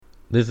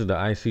This is the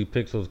IC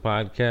Pixels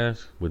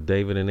podcast with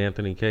David and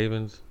Anthony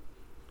Cavins.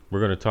 We're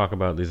going to talk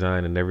about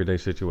design in everyday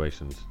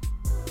situations.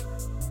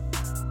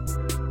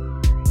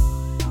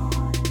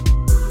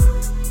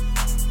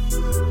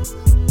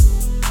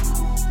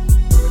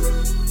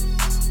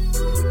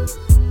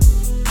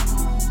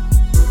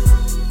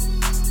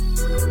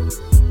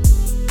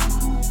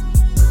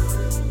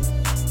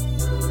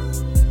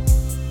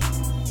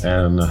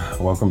 And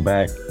welcome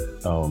back.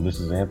 This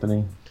is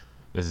Anthony.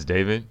 This is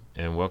David,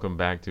 and welcome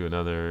back to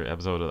another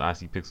episode of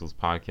the IC Pixels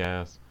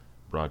podcast,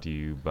 brought to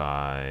you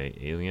by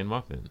Alien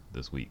Muffin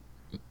this week.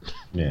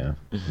 Yeah,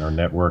 our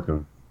network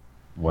of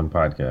one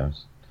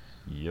podcast.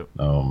 Yep.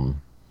 We're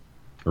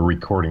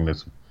recording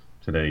this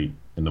today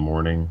in the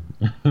morning,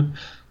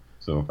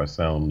 so if I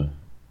sound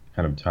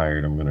kind of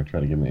tired, I'm going to try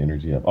to get my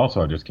energy up.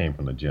 Also, I just came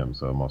from the gym,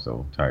 so I'm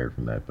also tired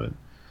from that, but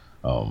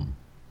trying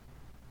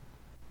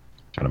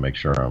to make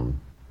sure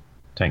I'm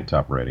tank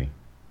top ready.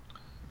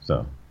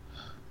 So...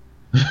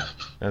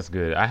 That's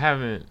good.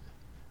 I've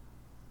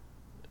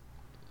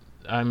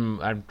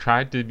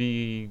tried to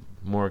be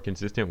more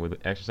consistent with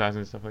exercise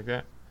and stuff like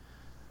that,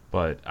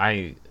 but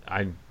I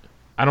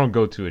don't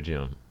go to a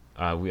gym.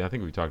 I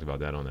think we talked about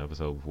that on the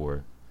episode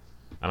before.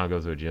 I don't go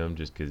to a gym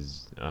just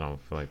because I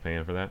don't feel like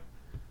paying for that.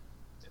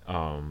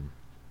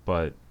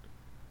 But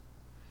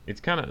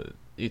it's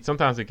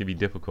sometimes it can be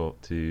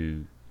difficult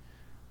to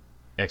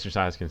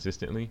exercise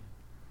consistently.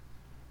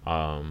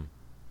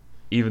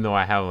 Even though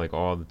I have like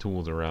all the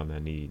tools around that I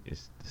need,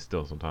 it's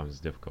still sometimes it's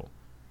difficult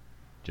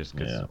just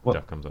because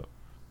stuff comes up.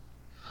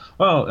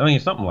 Well, I mean,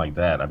 something like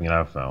that. I mean,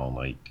 I've found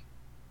like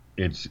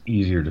it's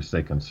easier to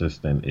stay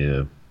consistent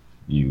if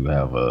you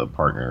have a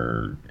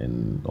partner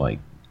and like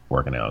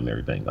working out and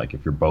everything. Like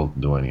if you're both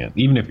doing it,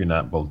 even if you're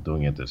not both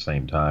doing it at the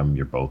same time,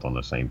 you're both on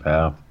the same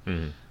path.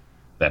 Mm-hmm.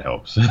 That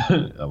helps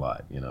a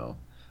lot, you know.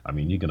 I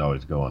mean, you can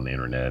always go on the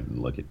internet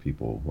and look at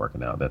people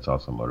working out. That's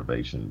also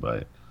motivation,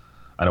 but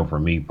I know for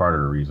me, part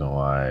of the reason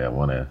why I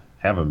want to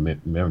have a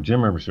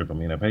gym membership, I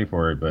mean, I pay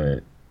for it,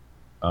 but...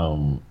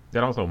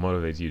 that also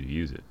motivates you to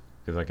use it.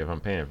 Because, like, if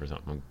I'm paying for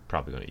something, I'm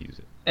probably going to use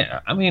it.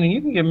 Yeah, I mean,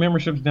 you can get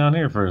memberships down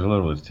here for as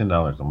little as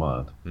 $10 a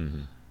month.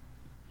 Mm-hmm.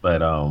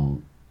 But, I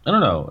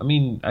don't know. I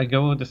mean, I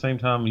go at the same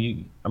time.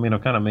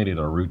 I've kind of made it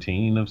a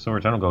routine of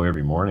sorts. I don't go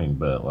every morning,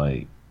 but,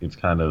 like, it's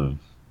kind of,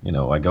 you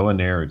know, I go in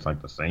there, it's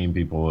like the same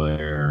people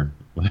there.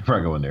 Whenever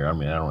I go in there, I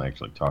mean, I don't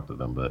actually talk to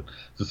them, but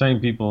it's the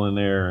same people in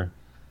there.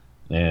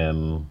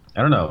 And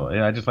I don't know.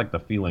 I just like the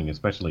feeling,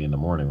 especially in the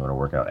morning when I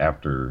work out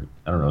after.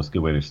 I don't know. It's a good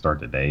way to start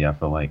the day. I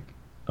feel like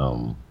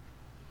you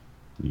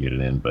get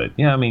it in. But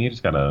yeah, I mean, you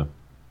just gotta,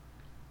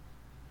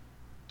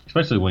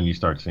 especially when you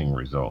start seeing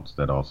results,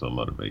 that also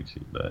motivates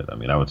you. But I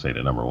mean, I would say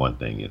the number one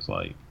thing is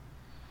like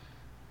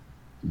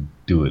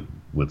do it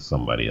with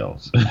somebody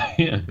else.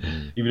 Yeah.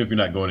 Even if you're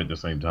not going at the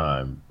same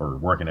time or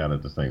working out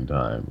at the same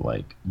time,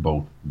 like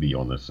both be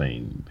on the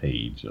same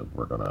page of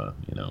we're gonna,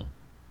 you know,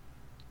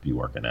 be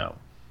working out.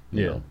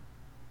 You know,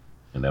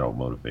 and that'll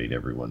motivate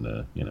everyone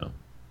to, you know,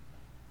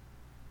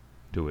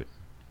 do it.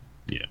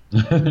 Yeah.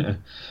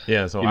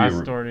 Yeah. So I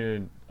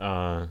started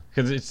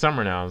because it's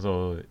summer now,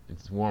 so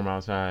it's warm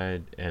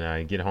outside, and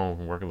I get home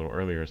from work a little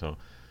earlier. So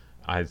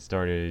I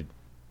started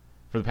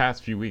for the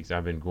past few weeks.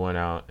 I've been going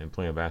out and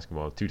playing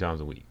basketball 2 times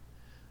a week,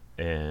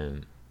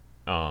 and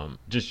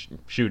just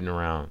shooting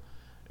around.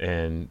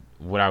 And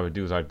what I would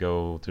do is I'd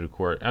go to the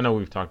court. I know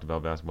we've talked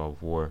about basketball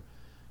before,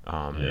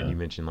 and you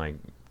mentioned like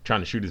trying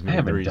to shoot as many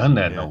threes. I haven't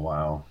done that in a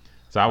while.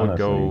 So I would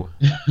go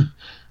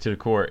to the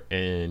court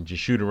and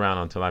just shoot around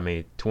until I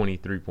made 20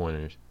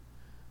 3-pointers.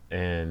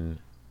 And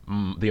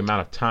the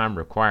amount of time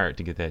required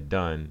to get that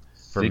done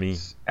for me.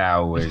 6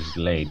 hours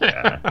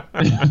later.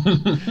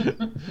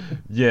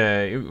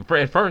 Yeah.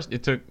 At first,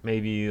 it took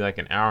maybe like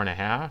an hour and a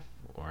half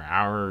or an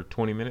hour,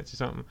 20 minutes or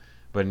something.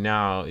 But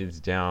now it's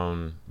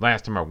down.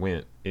 Last time I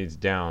went, it's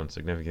down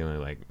significantly,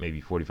 like maybe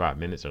 45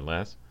 minutes or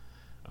less.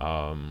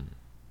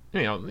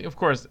 You know, of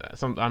course,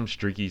 I'm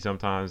streaky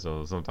sometimes,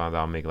 so sometimes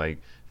I'll make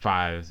like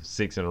 5,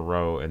 6 in a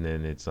row, and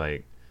then it's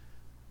like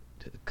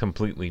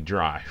completely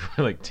dry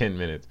for like 10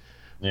 minutes.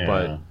 Yeah.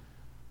 But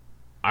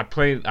I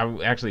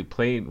actually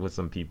played with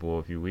some people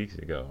a few weeks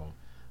ago,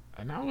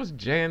 and I was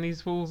jaying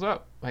these fools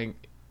up. Like,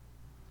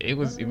 I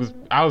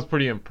was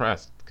pretty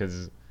impressed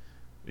because,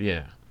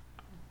 yeah,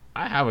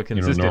 I have a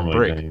consistent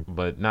brick,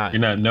 but not. You're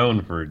not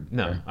known for.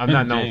 No, I'm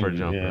not known for a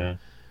jumper. Yeah.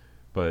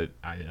 But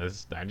I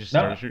just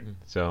started shooting.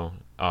 So,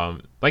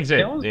 like I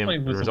said,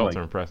 the results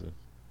are impressive.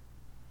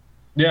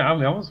 Yeah, I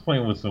mean, I was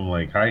playing with some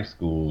like high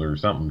school or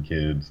something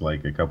kids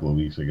like a couple of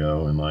weeks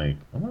ago, and like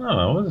I don't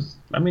know, it was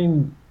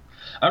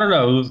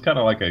kind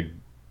of like I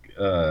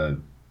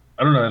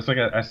don't know. It's like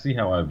I see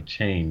how I've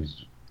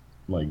changed,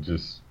 like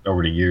just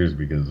over the years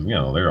because you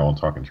know they're all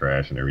talking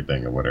trash and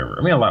everything or whatever.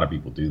 I mean, a lot of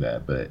people do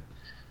that, but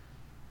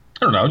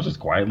I don't know. I was just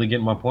quietly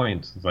getting my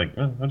points. It's like,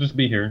 I'll just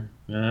be here.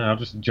 I'll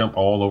just jump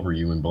all over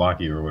you and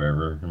block you or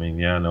whatever. I mean,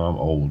 yeah, I know I'm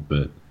old,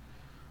 but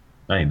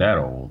I ain't that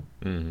old.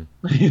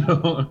 Mm-hmm. You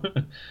know?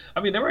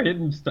 I mean, they were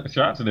hitting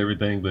shots and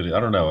everything, but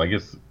I don't know. I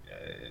guess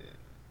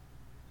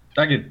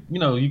I get,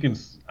 you can,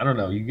 I don't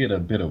know, you get a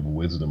bit of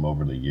wisdom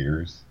over the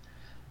years,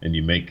 and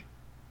you make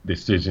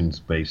decisions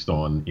based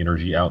on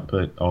energy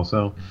output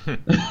also.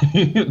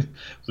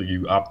 So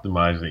you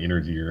optimize the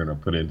energy you're going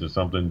to put into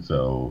something,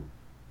 so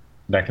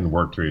that can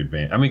work to your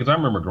advantage. I mean, because I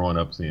remember growing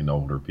up seeing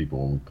older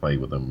people when we played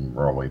with them,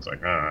 we're always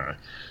like,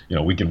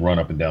 we can run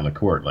up and down the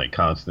court like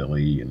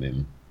constantly, and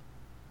then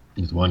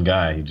there's one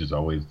guy, he just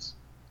always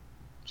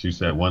shoots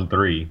that 1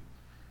 3,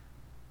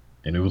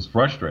 and it was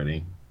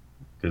frustrating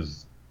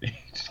because he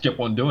just kept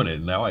on doing it.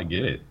 And now I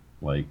get it.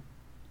 Like,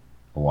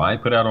 why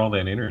put out all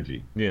that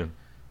energy? Yeah.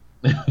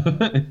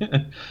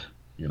 I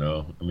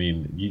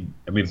mean,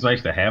 it's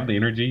nice to have the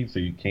energy so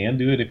you can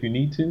do it if you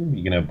need to.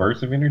 You can have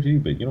bursts of energy,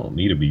 but you don't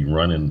need to be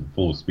running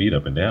full speed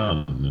up and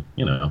down.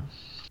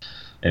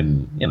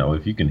 And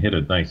if you can hit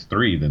a nice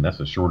three, then that's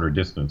a shorter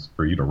distance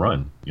for you to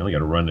run. You only got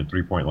to run the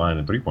 3 point line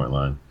and 3 point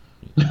line.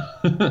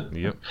 Yep.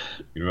 You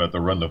don't have to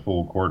run the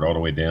full court all the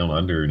way down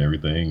under and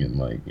everything, and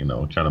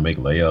trying to make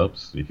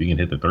layups. If you can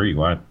hit the three,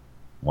 why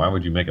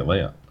would you make a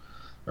layup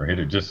or hit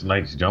it just a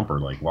nice jumper?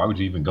 Like, why would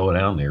you even go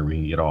down there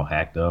when you get all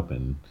hacked up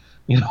and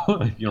you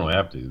don't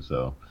have to?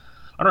 So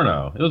I don't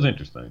know. It was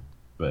interesting,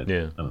 but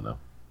Yeah. I don't know.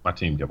 My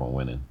team kept on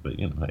winning, but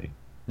hey.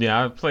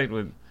 Yeah, I played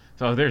with.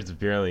 So there's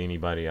barely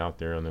anybody out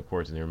there on the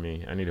courts near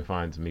me. I need to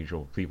find some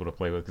mutual people to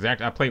play with.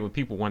 Because I played with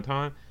people one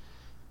time,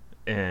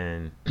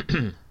 and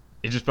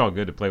it just felt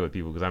good to play with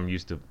people because I'm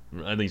used to,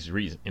 at least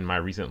in my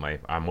recent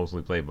life, I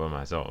mostly play by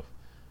myself.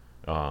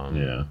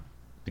 Yeah.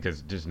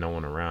 Because just no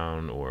one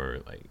around or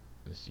like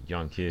just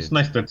young kids. It's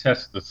nice to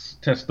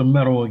test the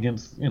metal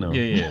against, Yeah.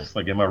 It's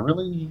like, am I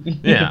really?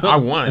 Yeah, I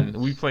won.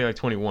 We played like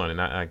 21,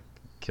 and I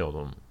killed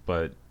them.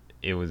 But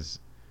it was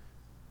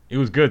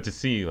good to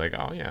see, like,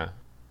 oh yeah,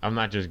 I'm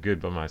not just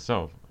good by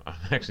myself. I'm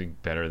actually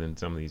better than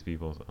some of these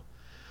people. So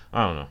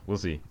I don't know. We'll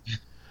see.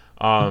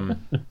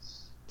 Um,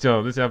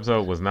 so this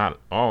episode was not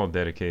all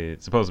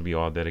dedicated. Supposed to be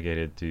all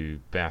dedicated to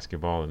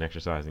basketball and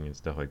exercising and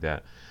stuff like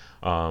that.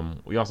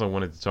 We also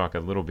wanted to talk a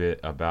little bit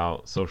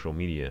about social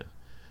media.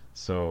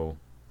 So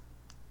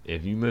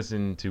if you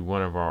listen to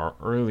one of our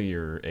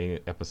earlier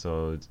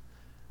episodes,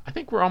 I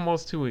think we're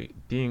almost to it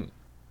being.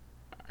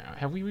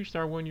 Have we reached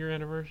our 1 year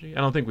anniversary?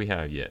 I don't think we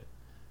have yet.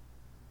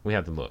 We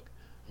have to look.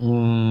 I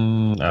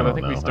don't I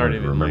think know. we started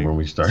I don't in remember like when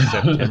we started.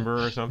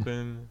 September or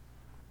something.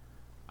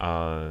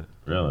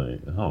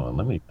 Really? Hold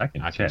on. I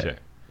can I check. can check.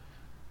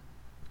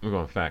 We're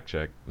going to fact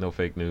check. No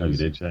fake news. Oh, you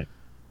did check?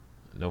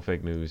 No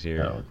fake news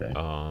here. Oh, okay.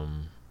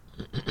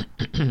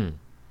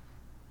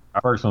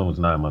 Our first one was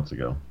 9 months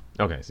ago.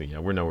 Okay, so yeah,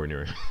 we're nowhere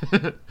near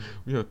it.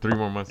 We have 3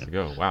 more months to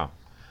go. Wow.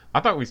 I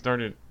thought we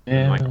started in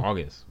Yeah. like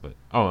August, but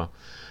oh well.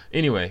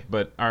 Anyway,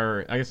 but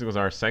I guess it was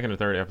our second or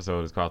third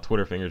episode. It's called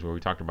Twitter Fingers, where we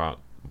talked about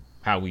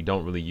how we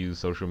don't really use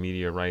social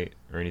media right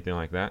or anything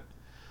like that.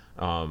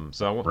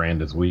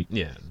 Brand is weak.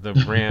 Yeah, the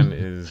brand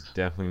is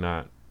definitely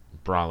not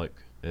brolic,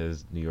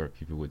 as New York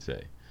people would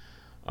say.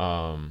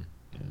 Um,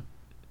 Yeah.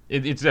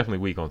 it's definitely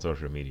weak on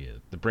social media.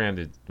 The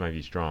brand might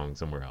be strong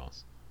somewhere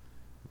else.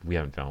 We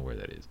haven't found where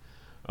that is.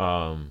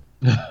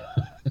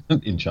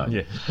 In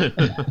China.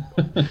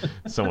 Yeah,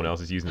 someone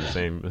else is using the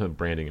same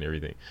branding and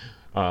everything.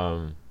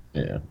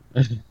 Yeah.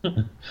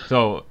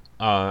 So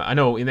I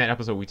know in that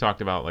episode we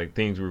talked about like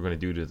things we were going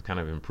to do to kind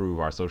of improve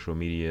our social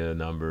media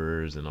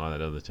numbers and all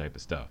that other type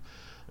of stuff.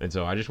 And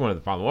so I just wanted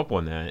to follow up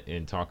on that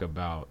and talk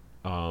about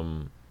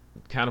kind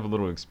of a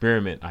little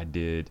experiment I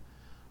did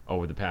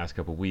over the past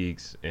couple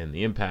weeks and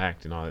the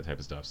impact and all that type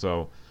of stuff.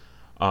 So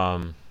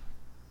um,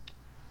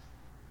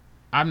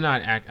 I'm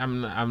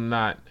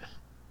not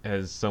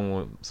as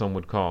some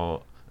would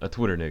call a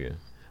Twitter nigga.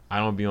 I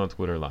don't be on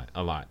Twitter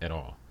a lot at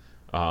all.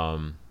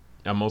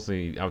 I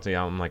would say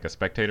I'm like a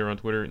spectator on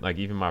Twitter. Like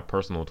even my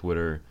personal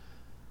Twitter,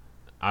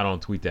 I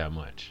don't tweet that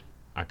much.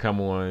 I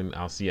come on,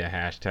 I'll see a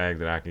hashtag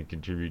that I can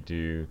contribute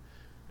to.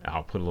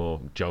 I'll put a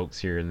little jokes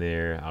here and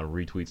there. I'll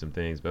retweet some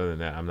things. But other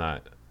than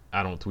that,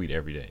 I don't tweet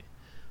every day.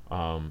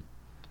 Um,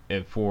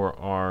 and for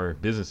our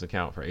business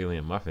account for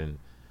Alien Muffin,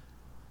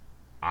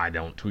 I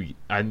don't tweet.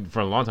 For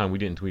a long time we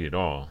didn't tweet at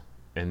all.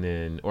 And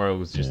then, or it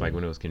was just Yeah. like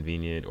when it was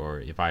convenient, or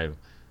if I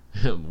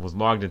was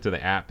logged into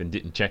the app and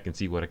didn't check and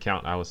see what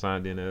account I was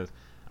signed in as,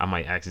 I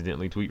might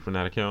accidentally tweet from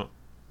that account.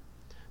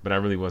 But I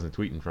really wasn't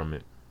tweeting from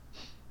it.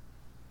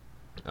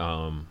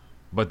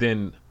 But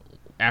then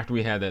after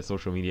we had that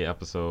social media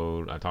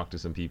episode, I talked to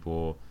some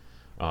people,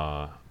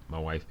 my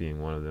wife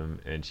being one of them,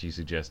 and she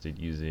suggested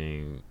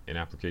using an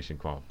application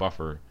called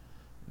Buffer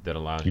that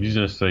allows Did you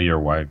just say your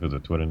wife is a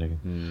Twitter nigga?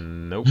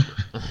 Nope.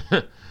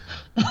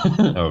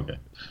 Okay.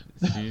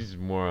 She's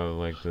more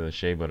like the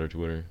Shea Butter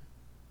Twitter.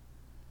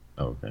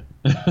 Okay.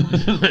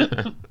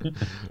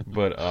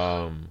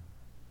 But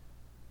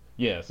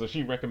yeah, so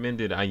she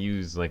recommended I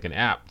use like an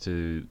app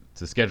to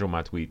schedule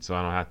my tweets so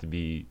I don't have to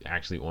be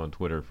actually on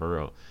Twitter for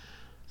real.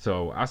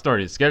 So I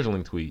started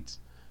scheduling tweets,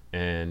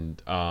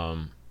 and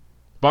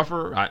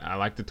Buffer, I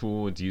like the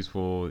tool. It's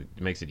useful.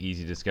 It makes it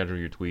easy to schedule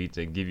your tweets.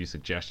 It give you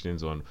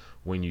suggestions on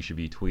when you should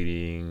be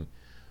tweeting.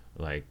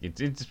 Like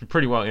it's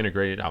pretty well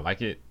integrated. I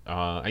like it.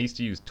 I used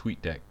to use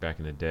TweetDeck back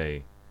in the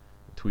day,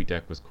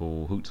 TweetDeck was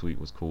cool, Hootsuite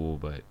was cool,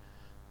 but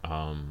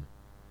um,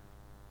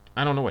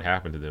 I don't know what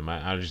happened to them.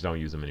 I just don't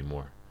use them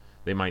anymore.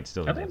 They might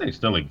still I think exist. they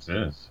still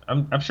exist.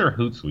 I'm sure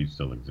Hootsuite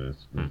still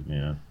exists. But Hmm.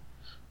 yeah,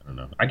 I don't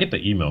know. I get the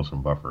emails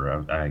from Buffer.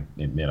 I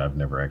admit I've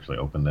never actually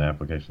opened the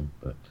application,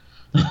 but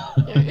Yeah,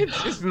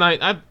 it's nice.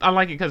 I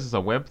like it because it's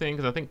a web thing.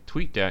 Because I think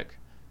TweetDeck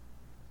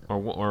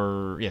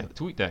or yeah,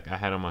 TweetDeck I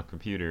had on my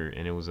computer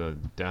and it was a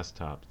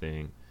desktop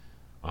thing.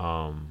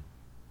 Um,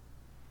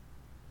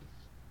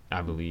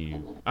 I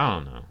believe I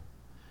don't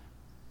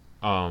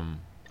know.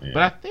 Um, but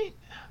yeah. I think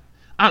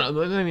I don't.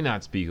 Let me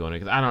not speak on it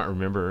because I don't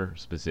remember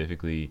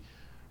specifically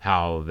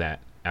how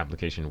that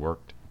application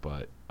worked.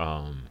 But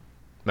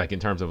like in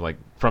terms of like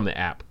from the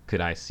app,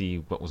 could I see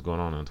what was going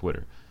on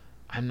Twitter?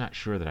 I'm not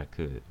sure that I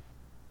could.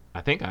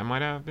 I think I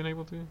might have been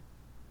able to,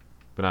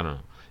 but I don't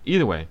know.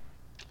 Either way,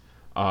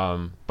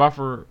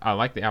 Buffer. I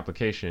like the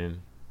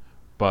application,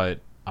 but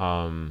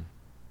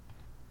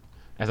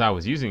as I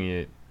was using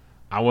it,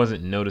 I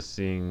wasn't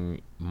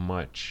noticing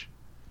much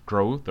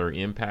growth or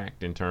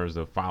impact in terms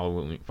of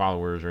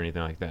followers or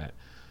anything like that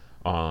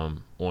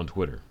on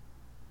Twitter.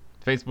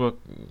 Facebook,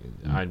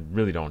 I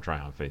really don't try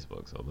on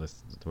Facebook, so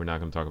we're not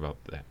going to talk about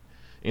that.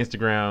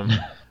 Instagram,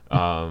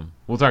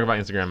 we'll talk about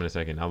Instagram in a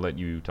second. I'll let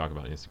you talk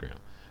about Instagram.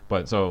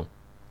 But so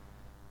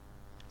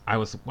I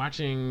was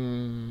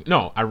watching.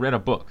 No, I read a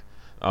book.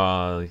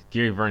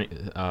 Gary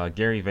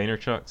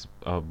Vaynerchuk's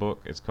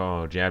book. It's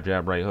called Jab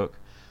Jab Right Hook,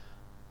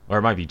 or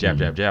it might be Jab Hmm.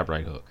 Jab Jab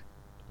Right Hook,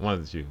 one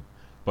of the two.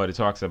 But it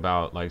talks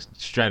about like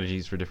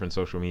strategies for different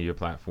social media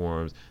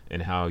platforms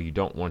and how you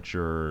don't want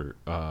your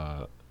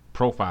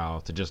profile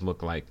to just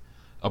look like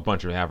a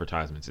bunch of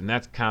advertisements, and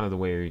that's kind of the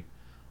way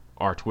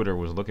our Twitter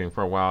was looking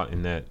for a while.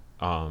 In that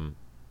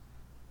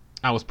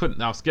I was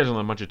scheduling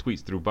a bunch of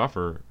tweets through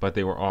Buffer, but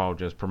they were all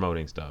just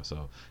promoting stuff.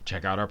 So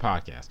check out our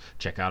podcast,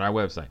 check out our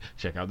website,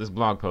 check out this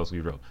blog post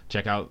we wrote,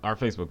 check out our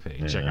Facebook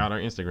page, check Yeah. out our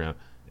Instagram.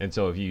 And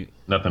so if you,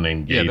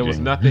 Nothing yeah, there was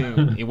engaging.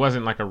 nothing. It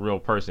wasn't like a real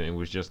person. It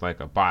was just like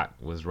a bot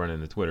was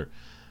running the Twitter,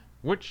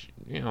 which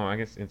I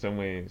guess in some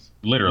ways,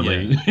 yeah,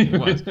 Literally. it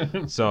was.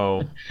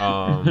 So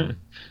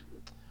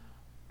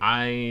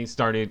I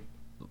started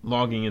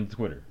logging into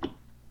Twitter,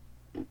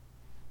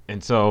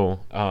 and so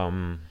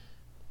because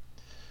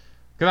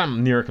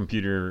I'm near a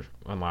computer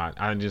a lot,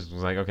 I just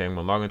was like, okay, I'm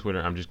gonna log on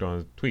Twitter. I'm just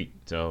gonna tweet.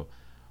 So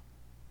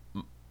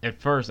at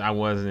first, I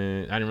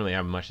didn't really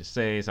have much to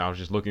say, so I was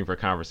just looking for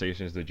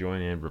conversations to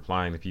join in,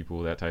 replying to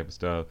people, that type of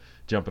stuff,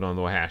 jumping on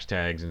little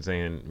hashtags and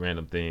saying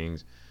random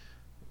things.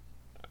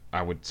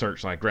 I would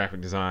search like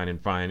graphic design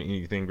and find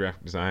anything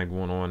graphic design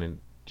going on and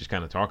just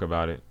kind of talk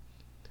about it.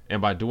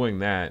 And by doing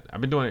that,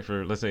 I've been doing it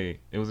for, let's say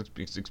it was an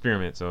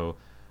experiment, so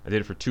I did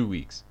it for 2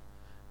 weeks.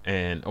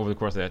 And over the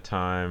course of that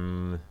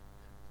time,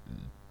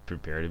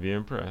 prepare to be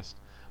impressed.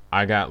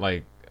 I got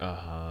like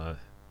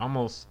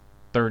almost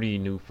 30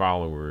 new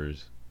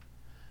followers.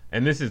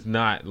 And this is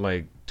not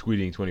like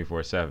tweeting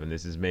 24/7.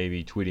 This is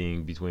maybe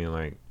tweeting between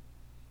like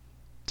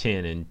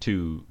 10 and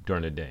 2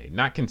 during the day.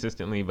 Not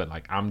consistently, but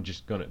like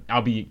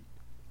I'll be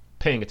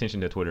paying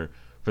attention to Twitter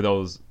for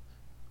those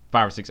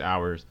 5 or 6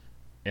 hours,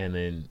 and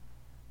then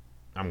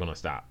I'm going to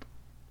stop.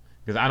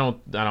 Because I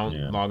don't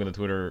Yeah. log into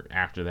Twitter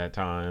after that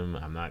time.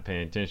 I'm not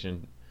paying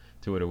attention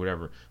to it or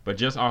whatever. But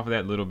just off of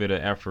that little bit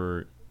of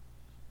effort,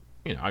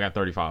 I got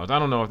 30 followers. I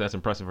don't know if that's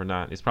impressive or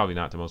not. It's probably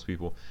not to most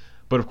people.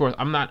 But of course,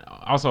 I'm not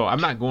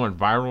going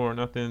viral or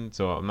nothing,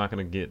 so I'm not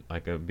going to get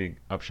like a big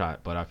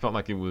upshot, but I felt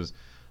like it was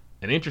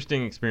an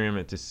interesting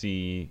experiment to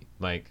see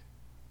like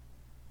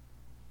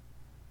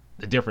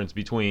the difference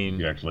between.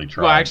 You actually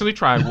Well, I tried. actually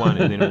tried one,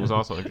 and then it was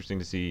also interesting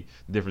to see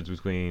the difference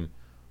between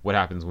what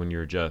happens when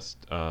you're just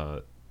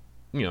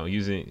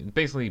using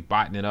basically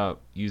botting it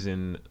up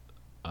using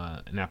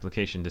an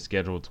application to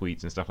schedule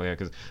tweets and stuff like that.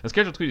 Because a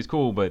scheduled tweet is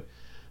cool, but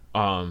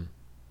um,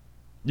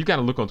 you got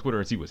to look on Twitter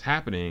and see what's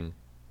happening,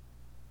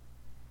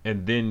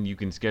 and then you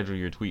can schedule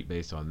your tweet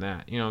based on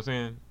that. You know what I'm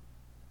saying?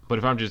 But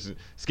if I'm just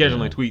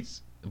scheduling Yeah.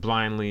 tweets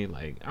blindly,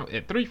 like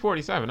at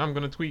 3:47, I'm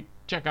gonna tweet,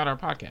 check out our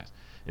podcast.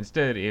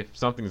 Instead, if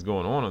something's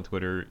going on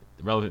Twitter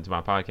relevant to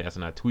my podcast,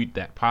 and I tweet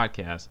that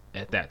podcast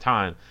at that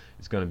time,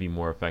 it's gonna be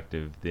more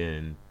effective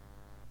than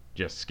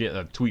just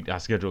a tweet I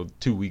scheduled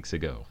 2 weeks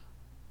ago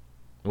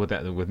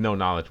with no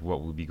knowledge of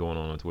what would be going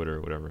on Twitter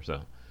or whatever.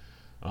 So,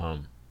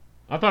 um,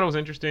 I thought it was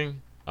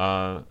interesting.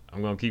 I'm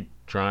gonna keep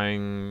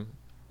trying.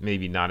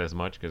 Maybe not as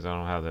much because I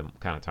don't have that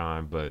kind of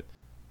time, but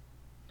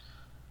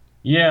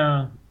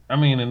Yeah. I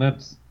mean, and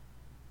that's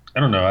I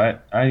don't know.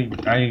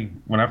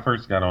 When I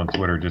first got on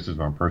Twitter, just as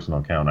my personal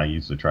account, I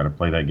used to try to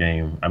play that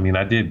game. I mean,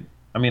 I did.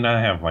 I mean, I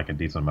have like a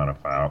decent amount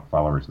of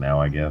followers now,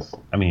 I guess.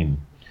 I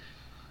mean,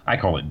 I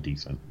call it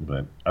decent,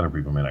 but other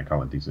people may not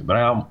call it decent. But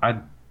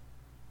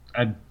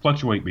I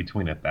fluctuate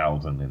between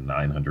 1,000 and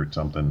 900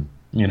 something.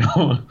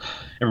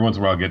 Every once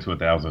in a while I get to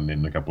 1,000,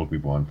 and a couple of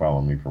people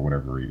unfollow me for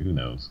whatever reason. Who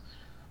knows?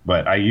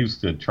 But I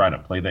used to try to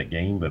play that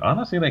game, but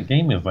honestly, that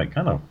game is like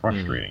kind of mm,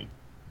 frustrating,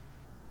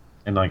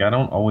 and like I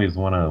don't always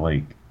want to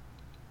like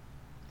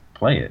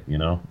play it, you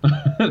know?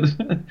 It's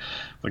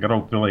like I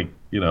don't feel like,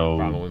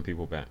 Following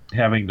people back.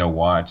 having to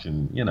watch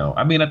and,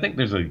 I mean, I think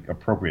there's a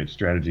appropriate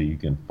strategy you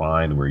can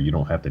find where you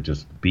don't have to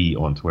just be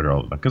on Twitter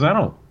all the time because I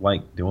don't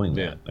like doing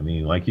Yeah. that. I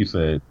mean, like you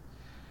said,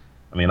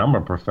 I mean, I'm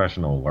a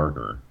professional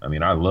lurker. I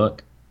mean, I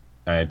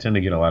tend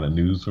to get a lot of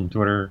news from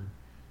Twitter.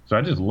 So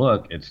I just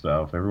look at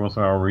stuff. Every once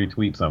in a while I'll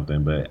retweet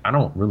something, but I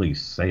don't really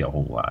say a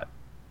whole lot.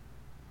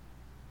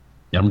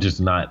 I'm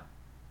just not.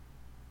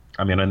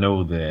 I mean, I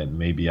know that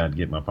maybe I'd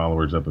get my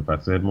followers up if I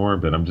said more,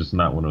 but I'm just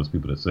not one of those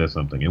people that says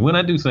something. And when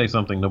I do say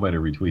something, nobody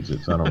retweets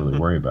it, so I don't really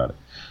worry about it.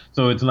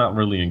 So it's not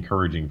really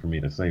encouraging for me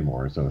to say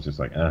more. So it's just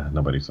like,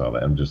 nobody saw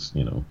that. I'm just,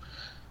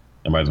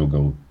 I might as well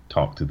go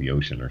talk to the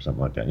ocean or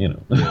something like that,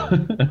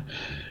 Yeah.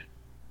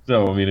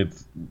 So I mean,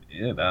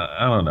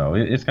 I don't know.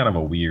 It's kind of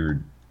a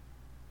weird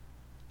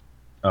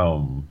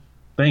um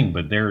thing,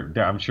 but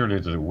I'm sure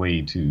there's a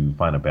way to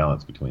find a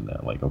balance between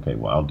that. Like, okay,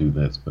 well, I'll do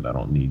this, but I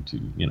don't need to.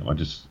 I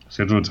just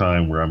schedule a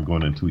time where I'm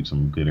going to tweet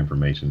some good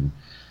information,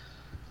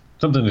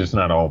 something that's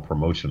not all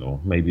promotional.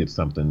 Maybe it's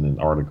something, an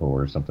article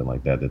or something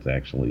like that that's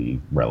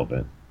actually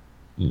relevant.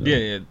 Yeah,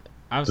 yeah.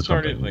 I've To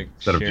started something like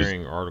instead of just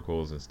sharing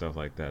articles and stuff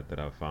like that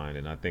I find,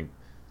 and I think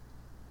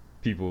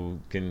people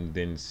can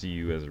then see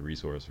you as a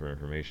resource for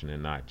information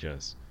and not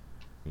just,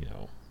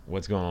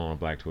 what's going on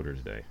Black Twitter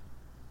today.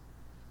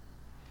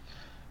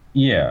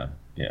 yeah,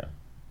 yeah,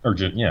 or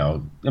just I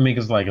mean,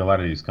 because like a lot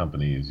of these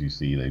companies, you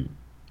see they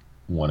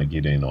want to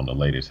get in on the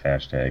latest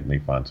hashtag, and they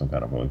find some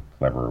kind of a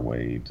clever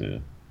way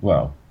to.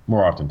 Well,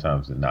 more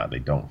oftentimes than not, they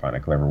don't find a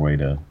clever way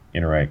to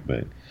interact.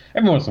 But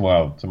every once in a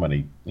while,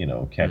 somebody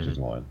Hmm. catches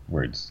one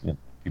where it's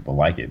people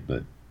like it.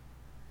 But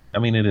I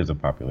mean, it is a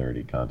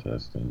popularity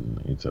contest,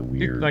 and it's a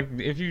Like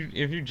if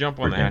you jump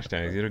on weird the game.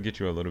 hashtags, it'll get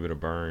you a little bit of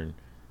burn,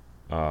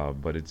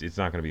 but it's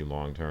not going to be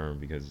long term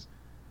because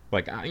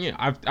like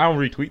I'll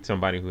retweet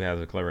somebody who has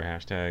a clever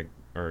hashtag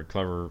or a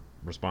clever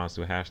response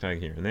to a hashtag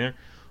here and there,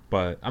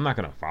 but I'm not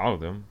going to follow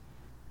them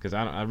because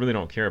I really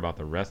don't care about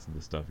the rest of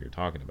the stuff you're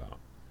talking about.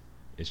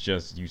 It's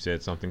just you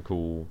said something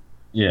cool,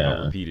 I'll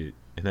Yeah, repeat it,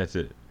 and that's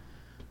it.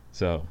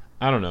 So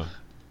I don't know.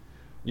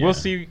 We'll yeah,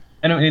 see.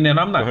 and then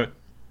I'm Go not. ahead.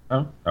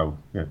 Oh,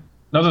 yeah.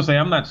 I was gonna say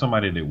I'm not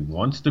somebody that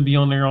wants to be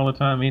on there all the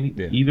time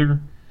Yeah. either.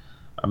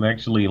 I'm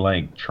actually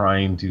like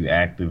trying to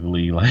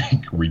actively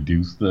like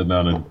reduce the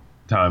amount of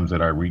times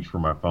that I reach for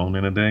my phone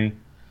in a day.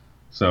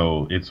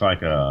 So it's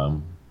like I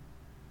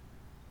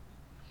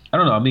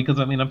don't know. I mean, because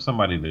I mean I'm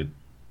somebody that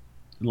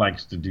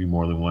likes to do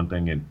more than one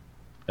thing at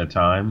a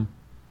time.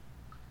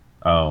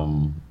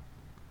 Um,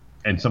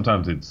 and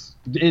sometimes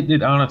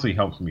it honestly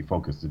helps me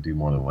focus to do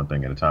more than one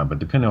thing at a time. But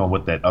depending on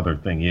what that other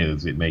thing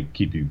is, it may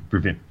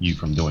prevent you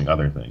from doing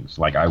other things.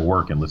 Like I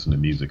work and listen to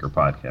music or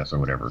podcasts or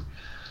whatever.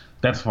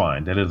 That's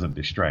fine. That doesn't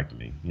distract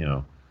me.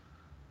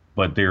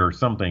 But there are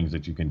some things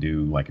that you can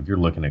do, like if you're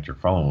looking at your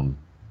phone,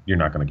 you're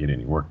not going to get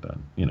any work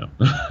done.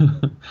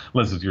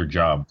 Unless it's your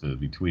job to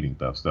be tweeting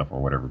stuff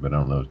or whatever. But I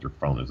don't know if your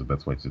phone is the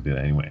best way to do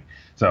that anyway.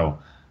 So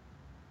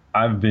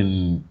I've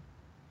been,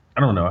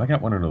 I don't know, I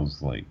got one of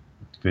those like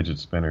fidget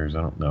spinners.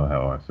 I don't know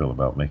how I feel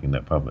about making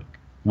that public.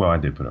 Well, I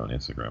did put it on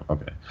Instagram.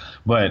 Okay.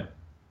 But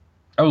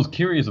I was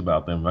curious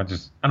about them. I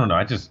don't know,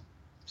 I just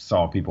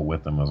saw people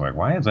with them. I was like,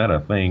 why is that a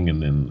thing?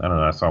 And then I don't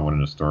know, I saw one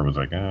in the store. I was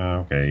like,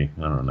 okay,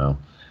 I don't know.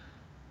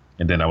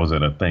 And then I was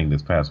at a thing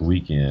this past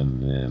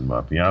weekend, and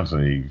my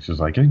fiance, she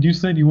was like, hey, you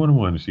said you wanted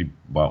one. And she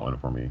bought one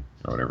for me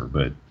or whatever.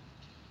 But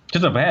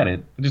since I've had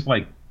it, just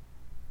like,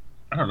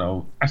 I don't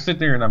know. I sit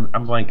there and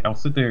I'm like, I'll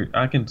sit there.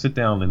 I can sit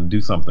down and do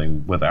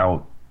something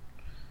without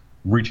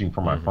reaching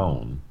for my Hmm.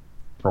 phone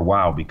for a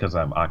while because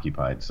I'm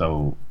occupied.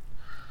 So,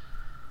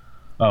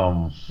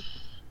 um,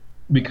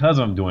 because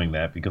I'm doing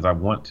that, because I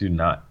want to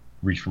not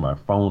reach for my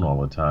phone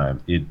all the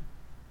time, it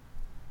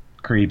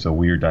creates a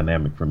weird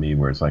dynamic for me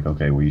where it's like,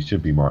 okay, well, you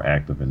should be more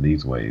active in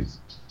these ways,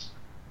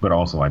 but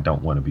also I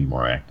don't want to be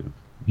more active.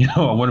 I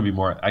want to be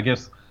more. I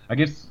guess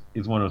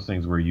it's one of those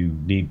things where you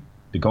need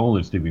the goal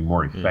is to be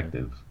more Hmm.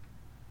 effective,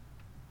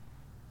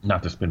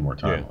 not to spend more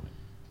time Yeah. on it.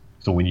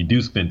 So when you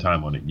do spend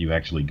time on it, you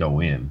actually go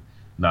in,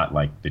 not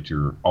like that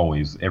you're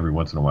always every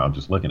once in a while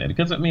just looking at it.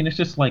 Because I mean, it's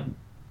just like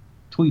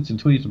tweets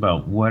and tweets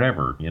about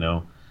whatever.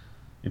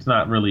 It's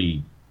not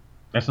really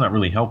that's not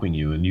really helping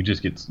you, and you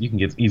can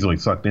get easily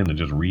sucked into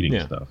just reading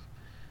Yeah. stuff.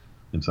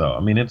 And so, I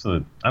mean, I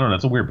don't know,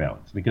 it's a weird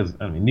balance because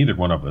I mean, neither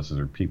one of us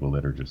are people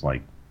that are just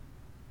like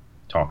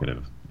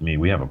talkative. I mean,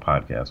 we have a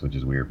podcast, which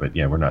is weird, but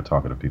yeah, we're not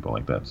talkative people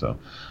like that. So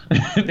Yeah,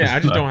 I it's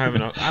just not. don't have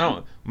enough. I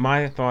don't.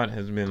 My thought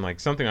has been like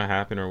something will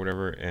happen or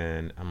whatever,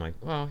 and I'm like,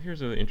 well,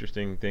 here's an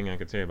interesting thing I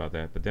could say about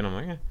that. But then I'm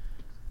like,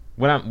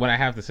 what I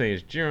have to say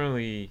is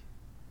generally,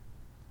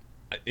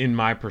 in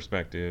my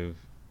perspective,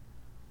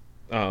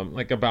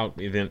 like about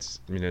events,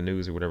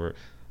 news or whatever.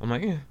 I'm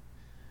like,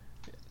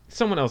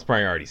 someone else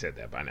probably already said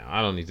that by now.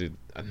 I don't need to.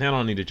 I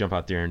don't need to jump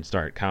out there and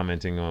start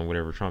commenting on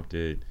whatever Trump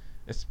did,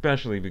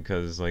 especially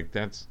because like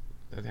that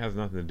has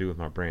nothing to do with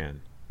my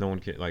brand. No one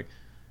can like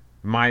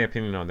my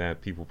opinion on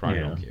that. People probably Yeah,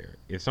 don't care.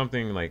 If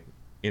something like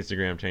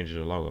Instagram changes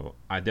their logo,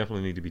 I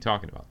definitely need to be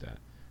talking about that.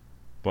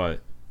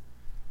 But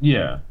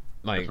Yeah,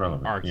 that's Like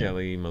relevant. R. Yeah.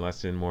 Kelly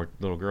molesting more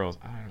little girls.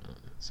 I don't know.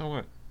 So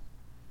what?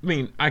 I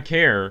mean, I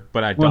care,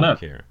 but I Well, don't not.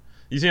 care.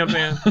 You see what I'm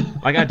saying?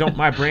 Like I don't.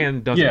 My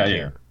brand doesn't Yeah, yeah.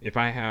 care. If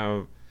I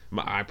have,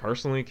 I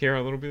personally care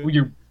a little bit. Well,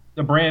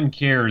 the brand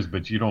cares,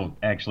 but you don't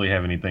actually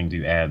have anything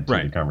to add to the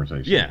Right.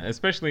 conversation. Yeah,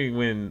 especially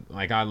when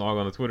like I log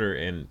on to Twitter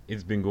and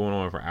it's been going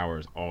on for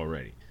hours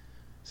already.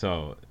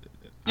 So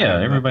I Yeah,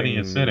 have everybody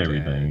has nothing said new to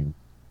add. everything.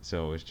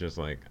 So it's just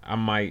like I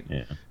might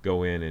Yeah.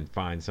 go in and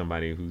find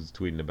somebody who's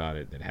tweeting about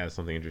it that has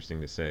something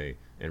interesting to say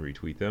and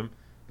retweet them.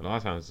 But a lot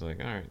of times it's like,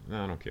 all right,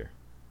 no, I don't care.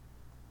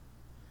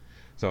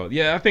 So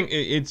yeah, I think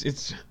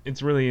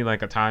it's really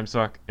like a time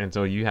suck, and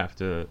so you have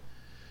to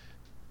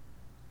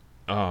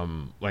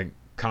like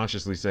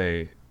consciously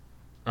say,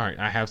 all right,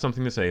 I have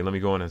something to say. Let me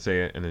go in and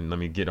say it, and then let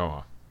me get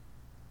off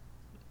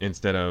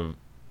instead of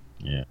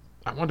Yeah.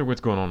 I wonder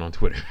what's going on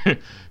Twitter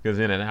because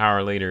then an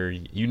hour later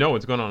you know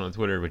what's going on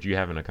Twitter, but you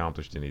haven't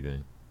accomplished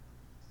anything.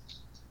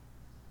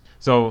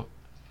 So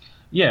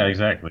Yeah,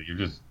 exactly. You're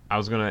just I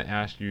was gonna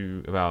ask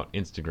you about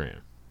Instagram.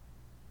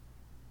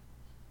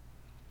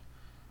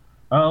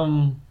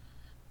 um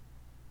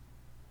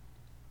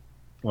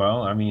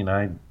well, I mean,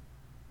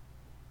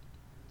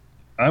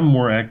 I'm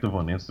more active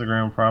on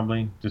Instagram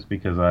probably just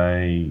because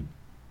I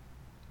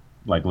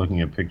like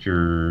looking at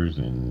pictures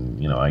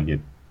and I get,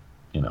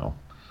 you know,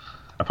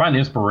 I find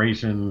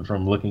inspiration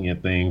from looking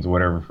at things or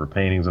whatever for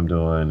paintings I'm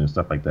doing and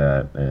stuff like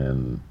that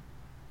and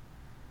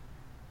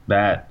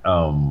that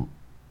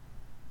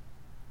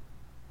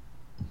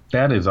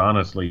that is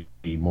honestly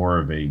more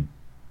of a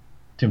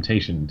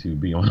temptation to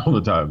be on all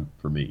the time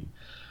for me.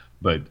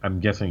 But I'm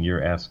guessing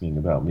you're asking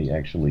about me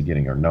actually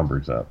getting our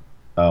numbers up.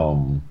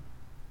 Um,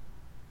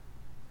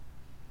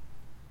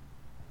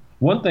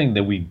 One thing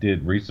that we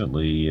did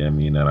recently, I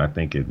mean, and I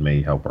think it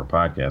may help our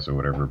podcast or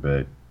whatever,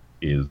 but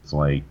is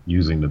like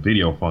using the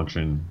video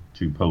function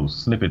to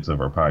post snippets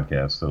of our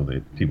podcast so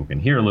that people can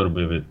hear a little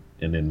bit of it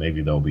and then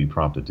maybe they'll be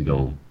prompted to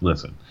go Mm.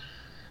 listen.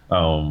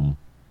 Um,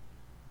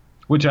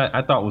 which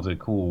I thought was a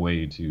cool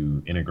way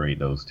to integrate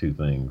those two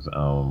things.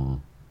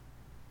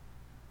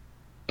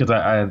 Because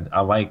I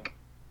like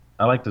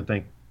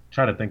to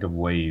try to think of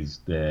ways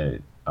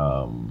that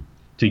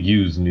to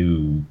use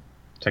new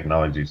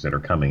technologies that are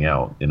coming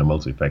out in a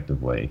most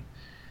effective way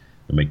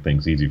to make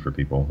things easy for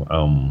people.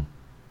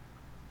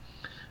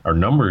 Our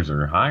numbers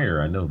are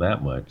higher, I know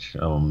that much.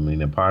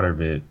 And a part of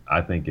it,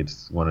 I think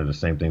it's one of the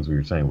same things we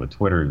were saying with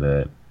Twitter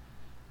that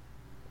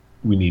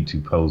we need to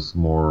post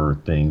more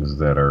things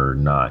that are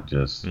not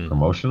just Mm.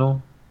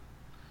 promotional.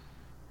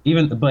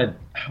 Even but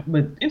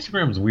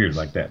Instagram is weird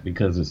like that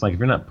because it's like if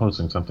you're not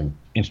posting something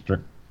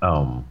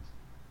um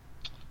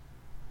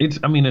it's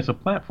I mean it's a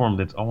platform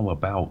that's all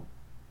about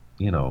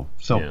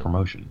self Yeah.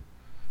 promotion.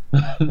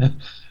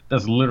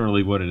 That's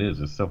literally what it is.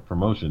 It's self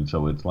promotion.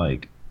 So it's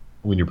like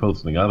when you're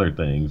posting other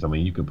things. I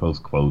mean, you can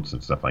post quotes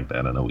and stuff like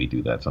that. I know we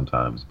do that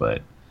sometimes,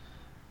 but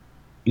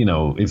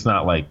it's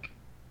not like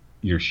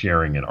you're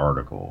sharing an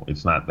article.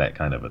 It's not that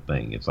kind of a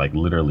thing. It's like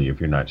literally if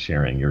you're not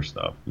sharing your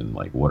stuff, then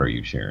like what are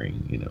you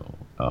sharing?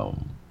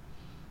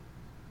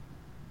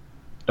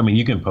 I mean,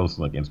 you can post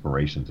like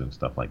inspirations and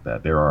stuff like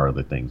that. There are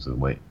other things the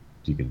way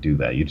you can do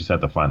that. You just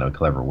have to find a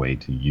clever way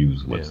to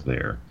use Yeah. what's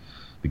there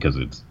because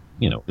it's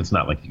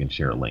not like you can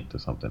share a link to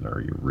something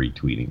or you're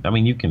retweeting. I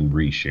mean, you can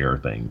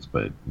reshare things,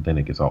 but then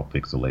it gets all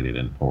pixelated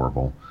and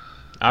horrible.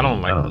 I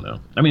don't And I like. don't know.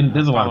 I mean, I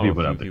there's a lot of follow a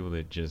people few out there. people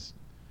that just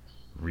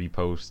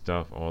repost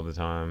stuff all the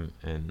time,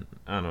 and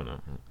I don't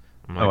know.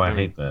 I'm Oh, like, I let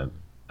me. hate that.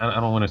 I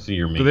don't want to see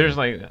your So there's meme.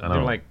 like I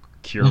they're don't. like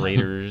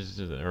curators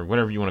or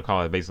whatever you want to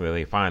call it. Basically,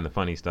 they find the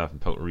funny stuff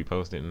and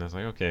repost it, and that's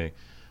like okay,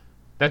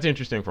 that's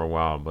interesting for a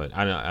while, but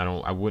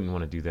I wouldn't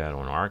want to do that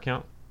on our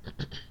account.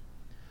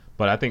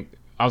 But I think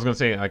I was gonna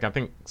say like I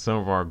think some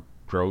of our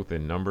growth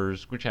in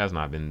numbers, which has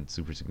not been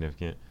super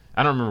significant.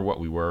 I don't remember what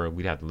we were.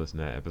 We'd have to listen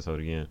to that episode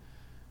again.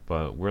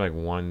 But we're like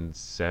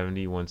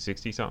 170,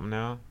 160 something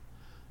now,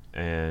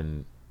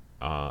 and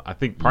I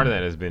think part of Mm,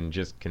 that has been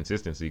just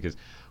consistency because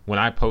when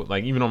I post,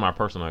 like even on my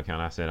personal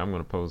account, I said I'm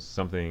going to post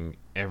something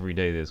every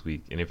day this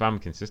week, and if I'm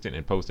consistent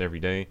and post every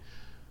day,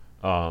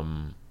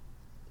 um,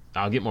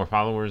 I'll get more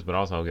followers, but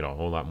also I'll get a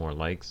whole lot more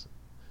likes.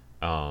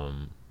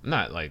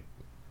 Not like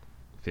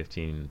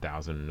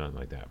 15,000 or nothing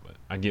like that, but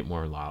I get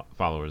more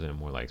followers and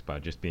more likes by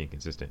just being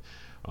consistent.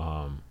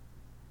 Um,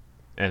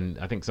 and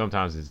I think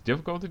sometimes it's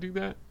difficult to do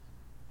that.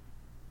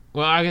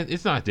 Well,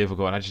 it's not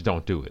difficult. I just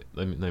don't do it.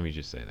 Let me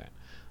just say that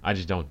I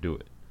just don't do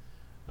it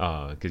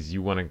because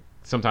you want to.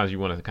 Sometimes you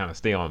want to kind of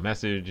stay on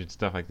message and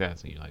stuff like that.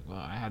 So you're like, well,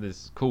 I had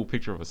this cool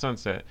picture of a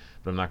sunset,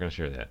 but I'm not going to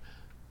share that.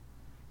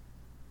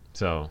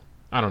 So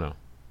I don't know.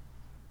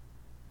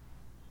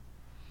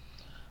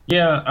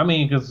 yeah, I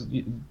mean, because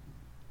you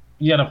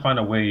got to find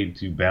a way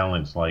to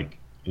balance. Like,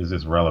 is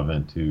this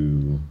relevant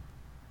to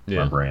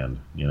my Yeah, brand?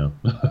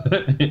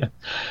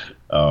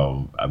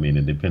 I mean,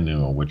 and depending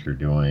on what you're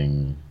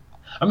doing,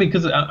 I mean,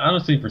 because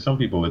honestly, for some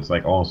people, it's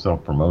like all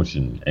self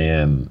promotion,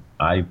 and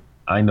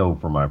I know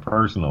for my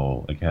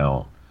personal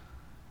account,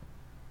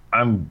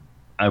 I'm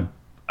I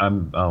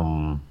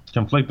I'm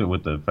conflicted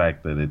with the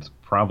fact that it's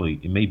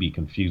it may be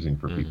confusing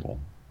for Mm-hmm. people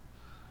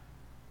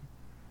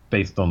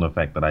based on the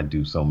fact that I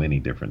do so many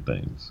different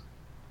things.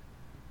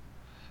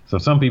 So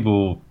some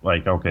people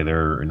like, okay,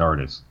 they're an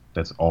artist.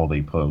 That's all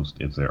they post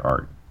is their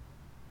art.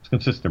 It's a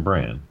consistent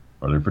brand.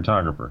 Or they're a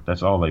photographer.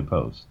 That's all they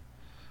post.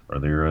 Or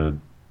they're a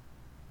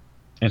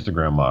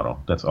Instagram model.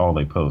 That's all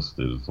they post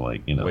is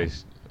like,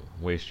 Waist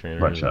waist butt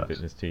trainers and shots.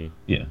 fitness tee.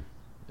 Yeah.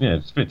 Yeah,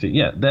 it's 50.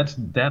 Yeah,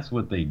 that's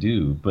what they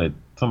do. But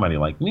somebody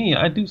like me,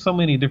 I do so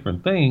many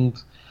different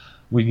things.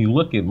 When you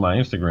look at my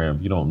Instagram,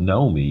 if you don't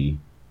know me,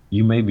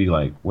 you may be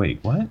like, wait,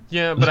 what?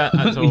 Yeah, but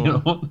you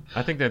know?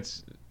 I think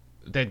that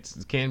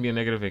can be a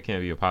negative. It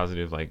can be a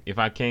positive. Like if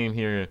I came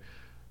here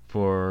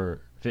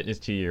for fitness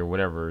tee or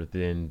whatever,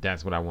 then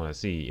that's what I want to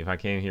see. If I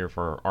came here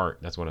for art,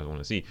 that's what I want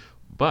to see.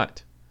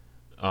 But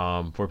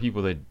for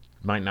people that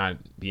might not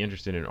be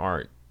interested in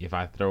art, if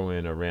I throw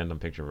in a random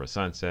picture of a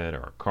sunset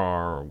or a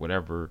car or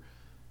whatever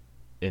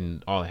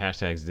in all the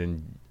hashtags,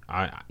 then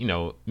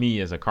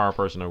me as a car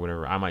person or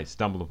whatever, I might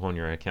stumble upon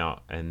your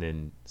account and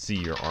then see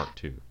your art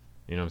too.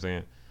 You know what I'm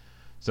saying?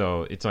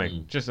 So it's like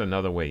Mm. just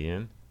another way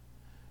in.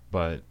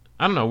 But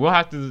I don't know. We'll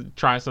have to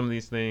try some of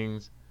these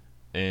things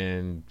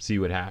and see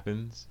what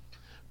happens.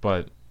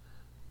 But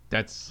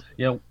that's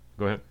Yeah,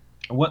 go ahead.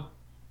 what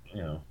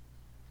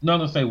no,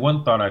 to say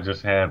one thought I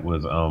just had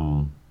was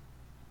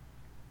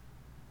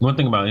one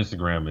thing about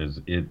Instagram is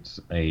it's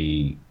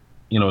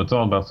it's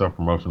all about self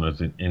promotion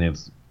and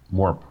it's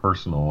more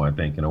personal, I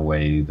think, in a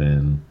way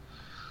than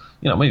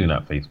maybe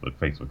not Facebook.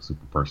 Facebook's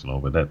super personal,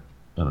 but that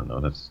I don't know,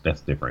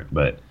 that's different.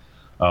 But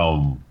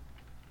um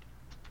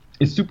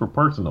it's super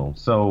personal.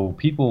 So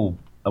people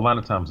a lot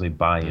of times they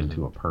buy Hmm.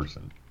 into a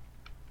person.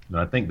 And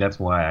I think that's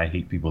why I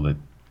hate people that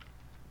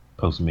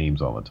post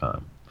memes all the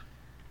time.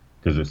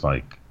 Because it's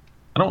like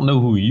I don't know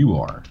who you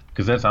are.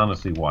 Because that's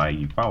honestly why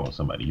you follow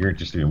somebody. You're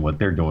interested in what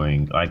they're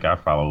doing. Like I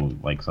follow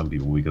like some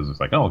people because it's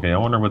like, oh, okay, I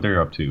wonder what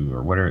they're up to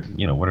or what are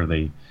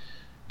they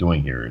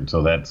doing here. And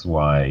so that's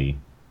why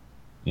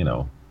you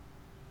know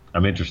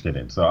I'm interested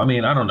in. So I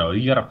mean, I don't know.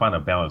 You got to find a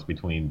balance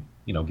between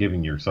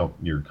giving yourself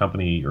your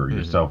company or Hmm.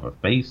 yourself a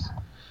face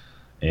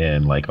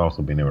and like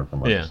also being able to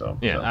promote Yeah, yourself.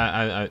 yeah,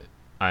 So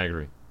I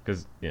agree.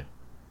 Because yeah,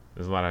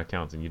 there's a lot of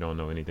accounts and you don't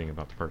know anything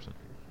about the person,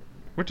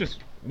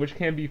 which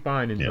can be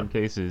fine in yeah, some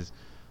cases,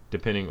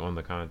 depending on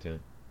the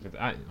content. 'Cause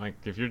like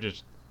if you're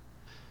just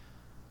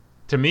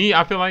to me,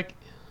 I feel like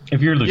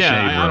if you're in the yeah,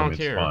 shade I room, don't it's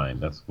care. fine.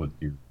 That's what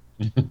you.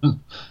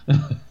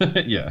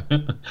 Yeah,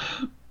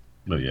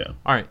 but yeah,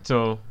 All right,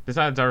 so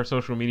besides our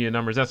social media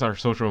numbers, that's our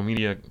social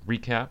media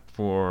recap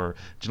for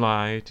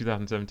July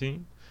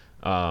 2017.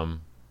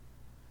 Um,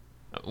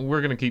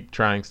 we're gonna keep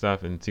trying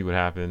stuff and see what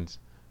happens.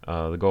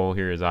 The goal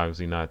here is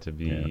obviously not to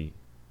yeah. be,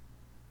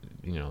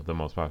 the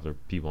most popular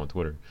people on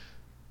Twitter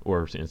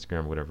or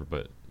Instagram or whatever,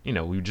 but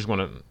we just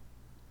want to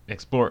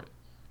explore.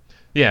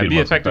 Yeah, Be the be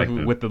most effective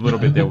effective. with the little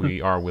bit that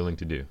we are willing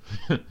to do.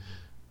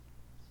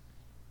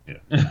 Yeah.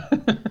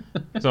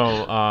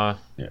 So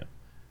Yeah.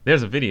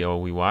 there's a video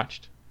we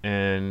watched,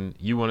 and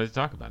you wanted to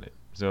talk about it.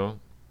 So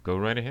go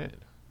right ahead.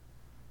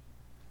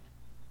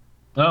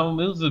 It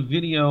was a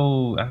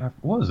video.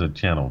 What was it?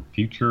 Channel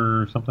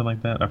Future or something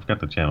like that. I forgot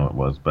the channel it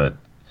was, but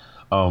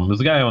there's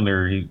a guy on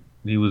there.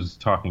 He was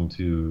talking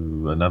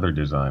to another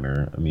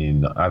designer. I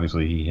mean,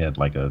 obviously he had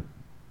like a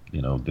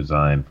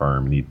design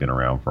firm and he'd been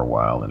around for a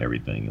while and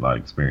everything, a lot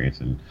of experience.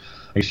 And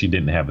I guess she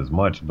didn't have as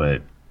much,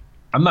 but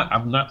I'm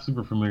not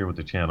super familiar with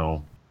the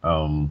channel.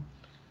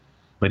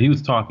 But he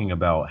was talking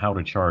about how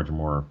to charge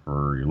more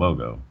for your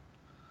logo.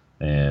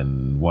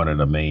 And one of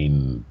the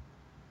main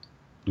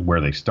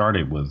where they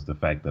started was the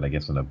fact that I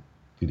guess in a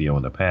video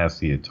in the past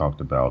he had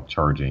talked about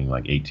charging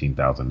like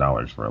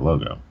 $18,000 for a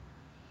logo,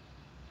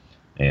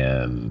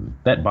 and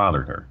that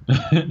bothered her.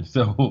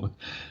 So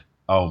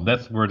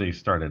that's where they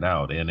started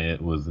out, and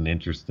it was an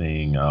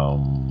interesting.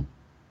 It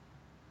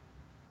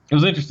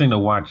was interesting to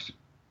watch.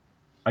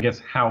 I guess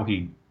how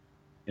he,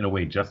 in a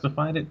way,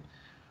 justified it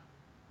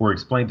or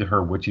explained to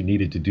her what you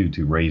needed to do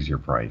to raise your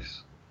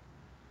price,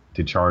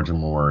 to charge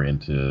more,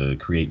 and to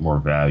create more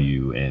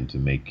value, and to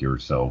make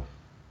yourself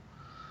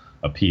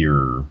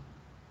appear,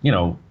 you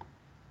know,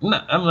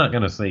 I'm not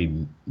going to say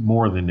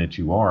more than that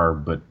you are,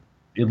 but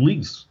at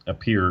least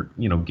appear,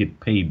 get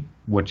paid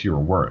what you're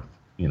worth,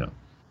 you know,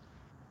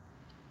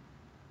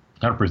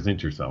 how to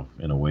present yourself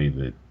in a way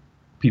that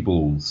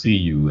people see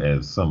you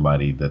as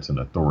somebody that's an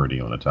authority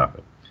on a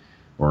topic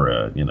or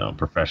a,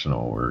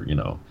 professional or,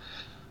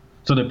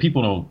 so that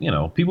people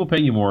don't, people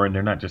pay you more and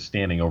they're not just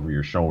standing over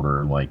your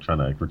shoulder, like trying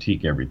to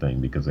critique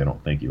everything because they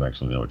don't think you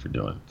actually know what you're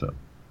doing. So,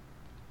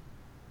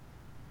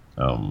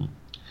 um,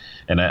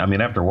 and I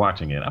mean, after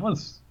watching it,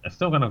 I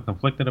still kind of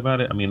conflicted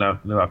about it. I mean,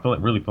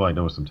 really feel like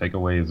there was some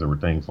takeaways. There were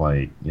things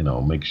like,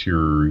 make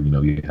sure,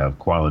 you have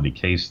quality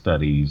case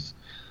studies.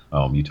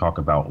 You talk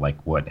about like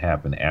what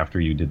happened after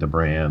you did the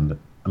brand.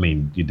 I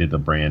mean, you did the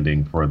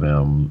branding for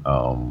them.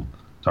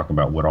 Talk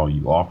about what all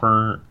you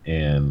offer.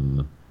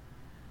 And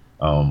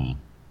um,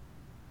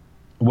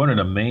 one of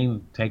the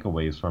main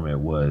takeaways from it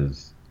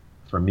was,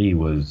 for me,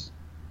 was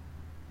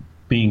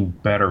being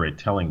better at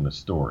telling the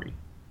story.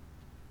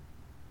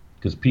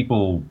 because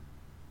people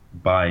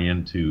buy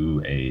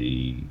into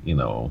a,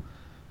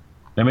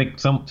 they make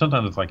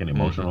sometimes it's like an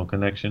Mm-hmm. emotional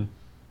connection.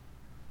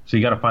 So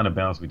you got to find a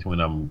balance between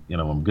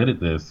I'm good at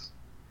this,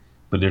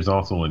 but there's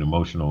also an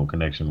emotional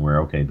connection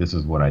where, okay, this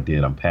is what I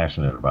did. I'm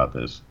passionate about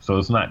this. So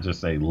it's not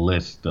just a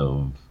list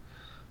of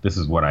this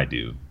is what I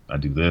do. I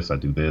do this, I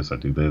do this, I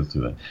do this,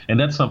 do that. And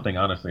that's something,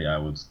 honestly, I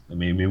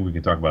mean, maybe we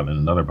can talk about it in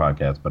another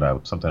podcast,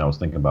 but something I was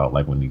thinking about,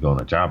 like when you go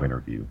on a job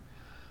interview,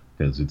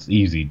 because it's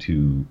easy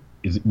to,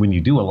 is when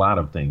you do a lot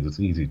of things, it's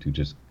easy to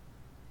just,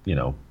 you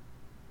know,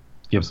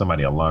 give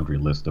somebody a laundry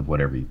list of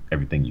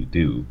everything you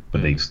do,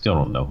 but they Mm-hmm. still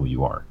don't know who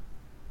you are.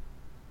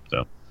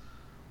 So,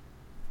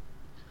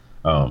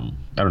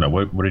 I don't know.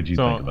 What did you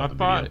think So I about the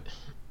thought video?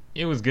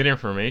 it was good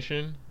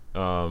information.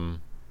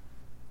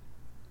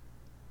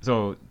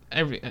 So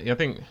I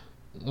think,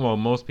 well,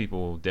 most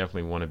people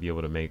definitely want to be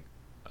able to make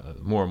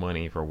more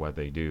money for what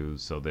they do,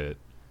 so that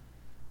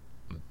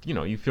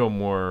you feel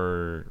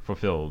more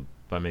fulfilled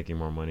by making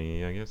more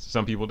money. I guess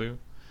some people do.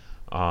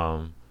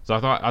 So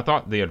I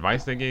thought the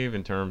advice they gave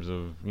in terms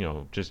of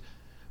just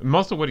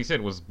most of what he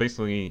said was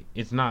basically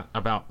it's not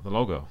about the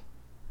logo.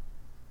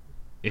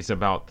 It's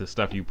about the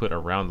stuff you put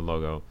around the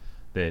logo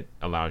that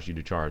allows you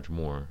to charge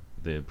more.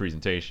 The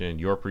presentation,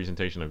 your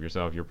presentation of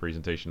yourself, your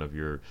presentation of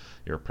your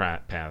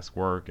past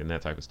work, and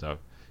that type of stuff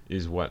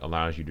is what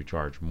allows you to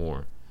charge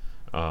more.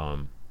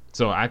 Um,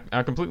 so I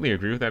completely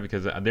agree with that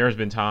because there's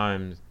been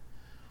times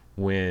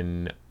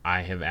when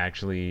I have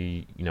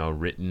actually,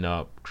 written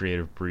up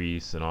creative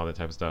briefs and all that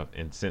type of stuff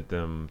and sent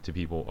them to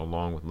people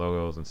along with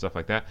logos and stuff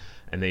like that.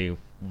 And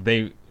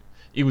they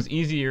it was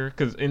easier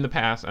because in the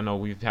past, I know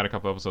we've had a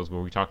couple episodes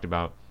where we talked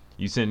about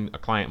you send a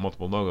client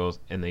multiple logos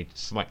and they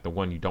select the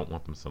one you don't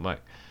want them to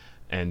select.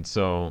 And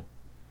so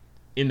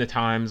in the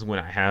times when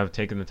I have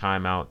taken the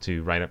time out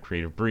to write up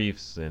creative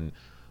briefs and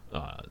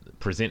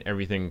present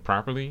everything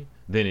properly,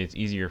 then it's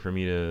easier for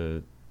me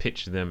to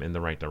pitch them in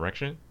the right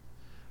direction.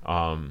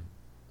 Um,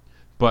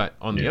 but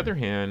on the Yeah, other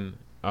hand,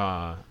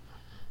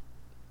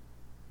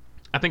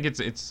 I think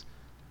it's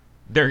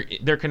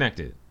they're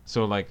connected.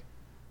 So like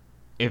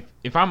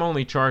if I'm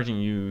only charging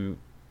you,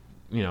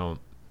 you know,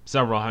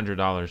 several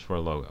 $100s for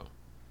a logo,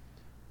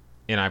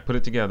 and I put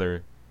it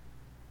together,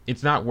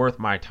 it's not worth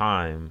my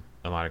time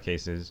in a lot of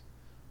cases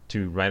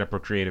to write up a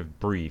creative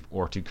brief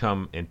or to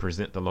come and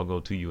present the logo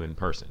to you in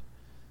person,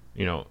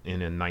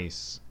 in a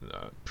nice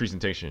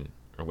presentation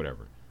or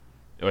whatever,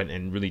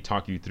 and really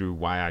talk you through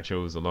why I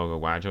chose the logo,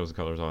 why I chose the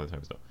colors, all that type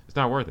of stuff. It's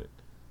not worth it.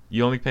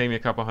 You only pay me a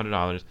couple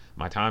 $100s.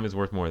 My time is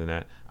worth more than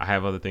that. I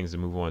have other things to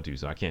move on to,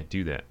 so I can't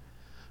do that.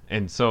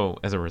 And so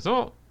as a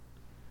result,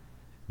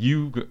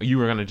 you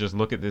are gonna just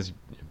look at this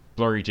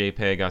blurry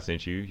JPEG I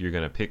sent you. You're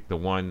gonna pick the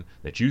one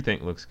that you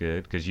think looks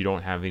good because you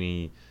don't have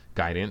any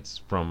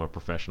guidance from a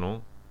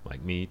professional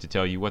like me to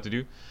tell you what to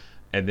do.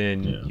 And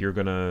then yeah, you're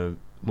gonna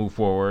move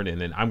forward.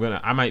 And then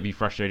I might be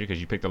frustrated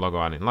because you picked a logo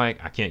I didn't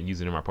like. I can't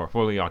use it in my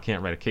portfolio. I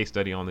can't write a case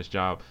study on this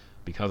job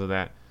because of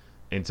that.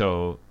 And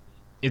so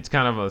it's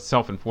kind of a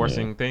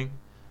yeah, self-enforcing thing.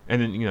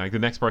 And then like the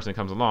next person that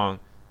comes along,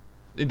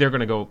 they're going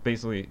to go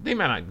basically, they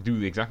might not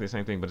do exactly the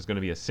same thing, but it's going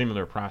to be a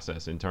similar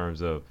process in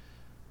terms of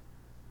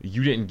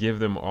you didn't give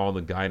them all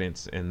the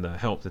guidance and the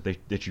help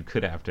that you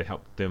could have to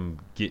help them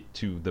get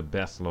to the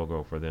best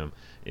logo for them.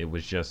 It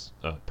was just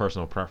a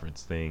personal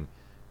preference thing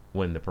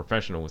when the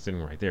professional was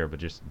sitting right there, but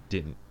just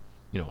didn't,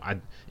 I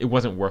it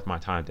wasn't worth my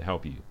time to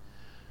help you.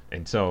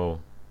 And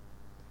so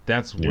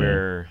that's yeah.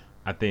 where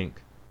I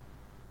think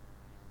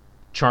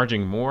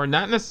charging more,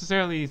 not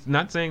necessarily,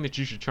 not saying that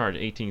you should charge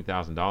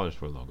 $18,000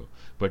 for a logo,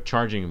 but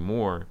charging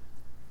more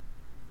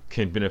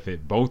can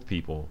benefit both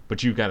people,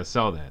 but you've got to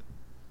sell that.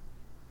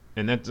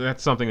 And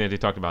that's something that they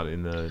talked about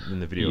in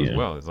the video as Yeah.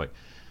 well. It's like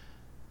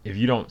if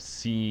you don't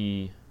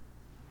see,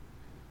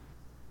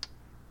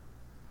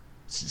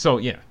 so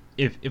yeah,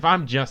 if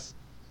I'm just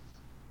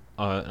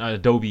an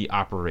Adobe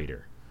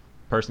operator,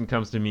 person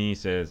comes to me,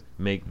 says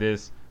make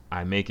this,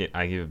 I make it,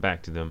 I give it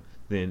back to them,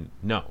 then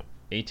no,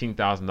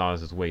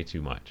 $18,000 is way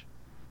too much.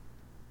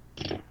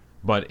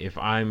 But if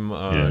I'm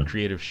a Yeah.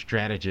 creative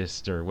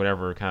strategist or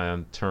whatever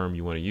kind of term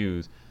you want to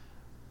use,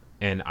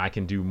 and I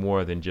can do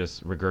more than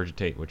just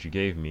regurgitate what you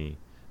gave me.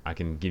 I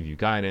can give you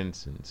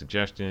guidance and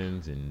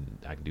suggestions, and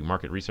I can do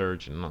market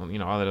research and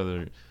all that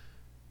other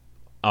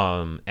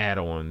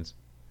add-ons.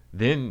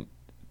 Then,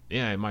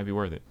 yeah, it might be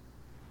worth it.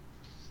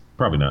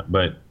 Probably not,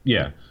 but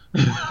yeah.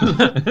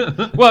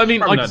 Well, I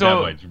mean, Probably like, not that so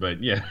much,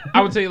 but yeah.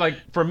 I would say,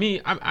 like, for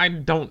me, I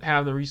don't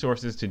have the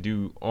resources to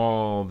do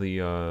all the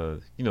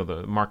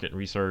the market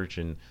research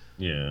and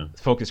Yeah.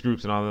 focus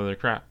groups and all the other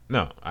crap.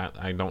 No,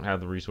 I don't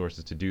have the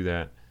resources to do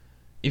that.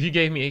 If you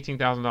gave me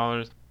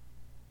 $18,000,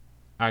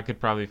 I could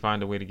probably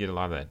find a way to get a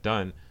lot of that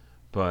done.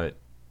 But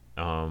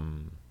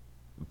um,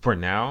 for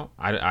now,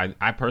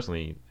 I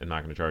personally am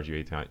not going to charge you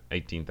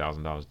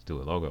 $18,000 to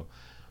do a logo.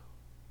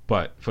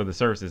 But for the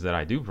services that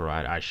I do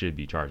provide, I should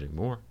be charging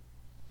more.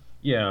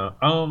 Yeah.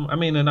 I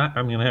mean, and I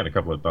had a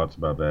couple of thoughts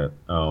about that.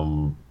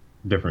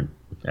 Different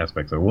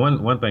aspects of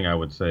one thing I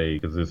would say,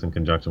 because it's in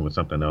conjunction with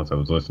something else I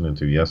was listening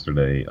to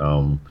yesterday.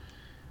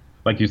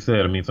 like you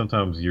said, I mean,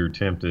 sometimes you're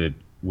tempted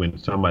when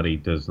somebody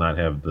does not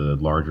have the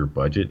larger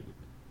budget,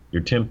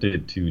 you're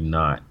tempted to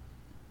not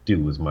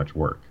do as much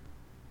work,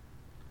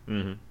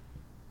 Hmm.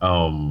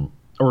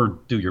 or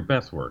do your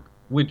best work.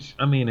 Which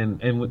I mean,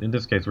 in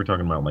this case, we're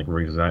talking about like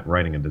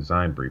writing a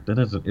design brief. That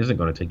isn't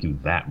going to take you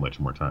that much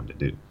more time to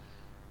do.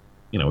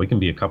 It can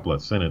be a couple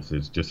of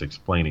sentences just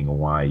explaining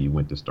why you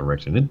went this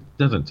direction. It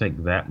doesn't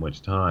take that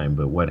much time,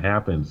 but what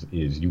happens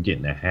is you get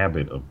in a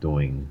habit of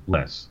doing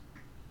less.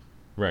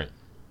 Right.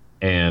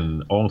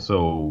 And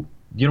also,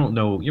 you don't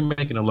know, you're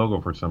making a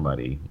logo for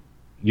somebody.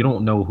 You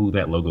don't know who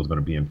that logo is going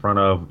to be in front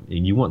of,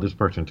 and you want this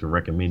person to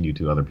recommend you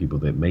to other people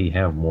that may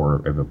have more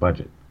of a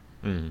budget.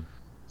 Hmm.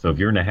 So if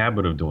you're in the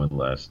habit of doing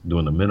less,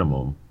 doing the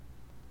minimum,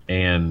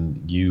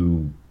 and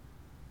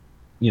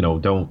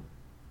don't,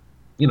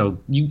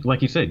 you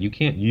like you said, you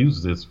can't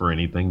use this for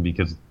anything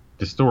because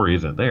the story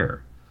isn't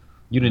there.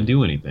 You didn't Hmm.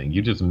 do anything.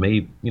 You just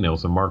made,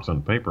 some marks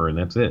on paper and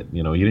that's it.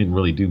 You didn't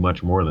really do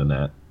much more than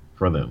that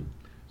for them.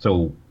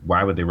 So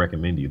why would they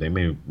recommend you? They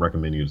may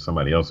recommend you to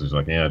somebody else who's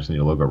like, yeah, I just need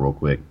a logo real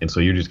quick. And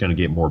so you're just going to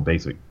get more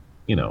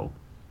you know,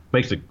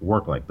 basic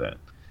work like that,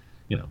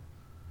 you know.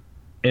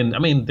 And I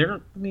mean,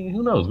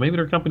 who knows? Maybe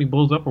their company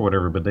blows up or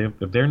whatever, but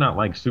if they're not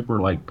like super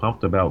like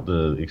pumped about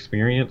the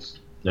experience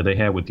that they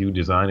had with you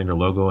designing their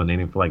logo and they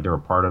didn't feel like they're a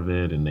part of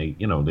it and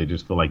they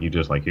just feel like you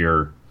just like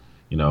here,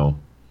 you know,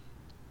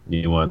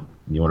 you want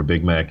a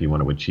Big Mac? You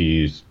want it with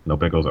cheese, no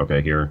pickles?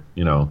 Okay, here.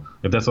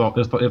 If that's all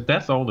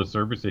the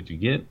service that you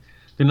get,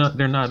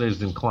 they're not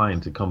as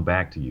inclined to come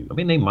back to you. I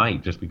mean, they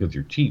might just because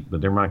you're cheap,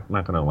 but they're not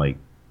gonna like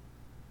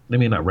they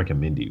may not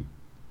recommend you.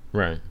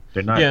 Right.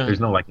 They're not. Yeah.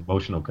 There's no like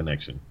emotional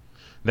connection.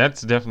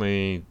 That's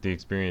definitely the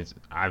experience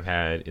I've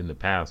had in the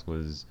past.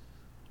 Was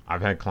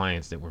I've had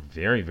clients that were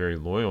very, very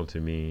loyal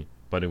to me,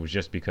 but it was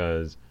just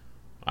because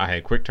I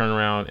had quick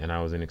turnaround and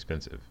I was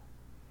inexpensive.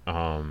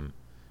 Um,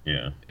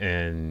 Yeah,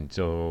 and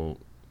so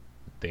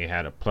they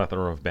had a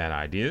plethora of bad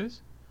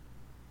ideas,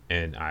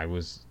 and I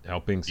was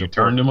helping you turned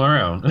support. them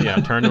around. Yeah,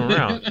 I turned them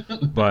around.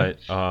 But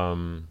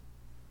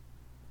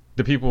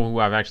the people who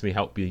I've actually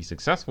helped be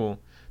successful,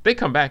 they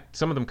come back.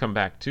 Some of them come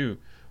back too,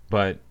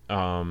 but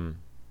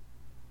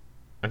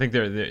I think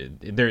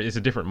there is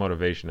a different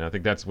motivation. And I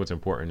think that's what's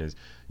important is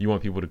you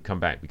want people to come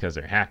back because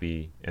they're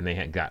happy and they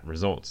had got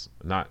results,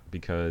 not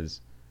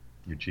because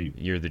You're cheap.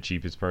 you're the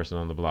cheapest person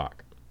on the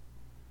block.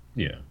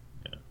 Yeah,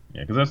 yeah,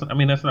 yeah. Because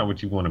that's not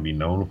what you want to be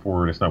known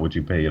for. That's not what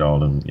you paid all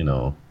them.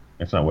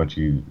 That's not what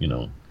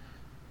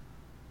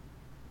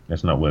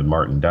That's not what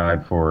Martin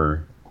died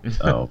for.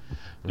 Uh,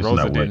 it's Rosa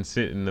not what didn't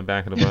sit in the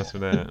back of the bus for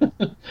that.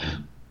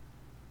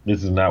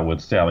 this is not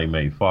what Sally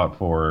Mae fought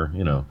for.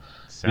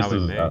 This Sally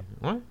is. Mae.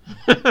 What?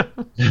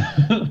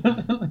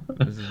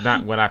 This is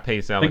not what I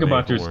pay Sally Think Mae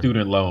about your for.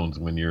 student loans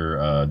when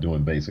you're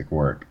doing basic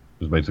work.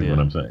 Is basically what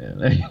Yeah. I'm saying.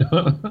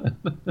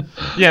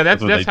 Yeah,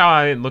 That's that's what that's they. how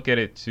I look at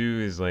it too.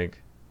 Is like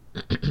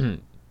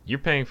you're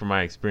paying for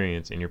my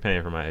experience and you're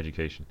paying for my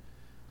education.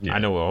 I Yeah,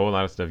 know a whole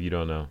lot of stuff you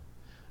don't know.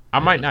 I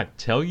might yeah, not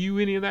tell you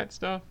any of that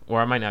stuff, or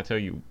I might not tell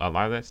you a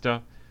lot of that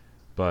stuff,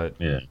 but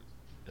yeah,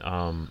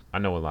 I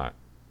know a lot,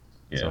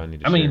 so yeah. I need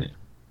to I share mean, it.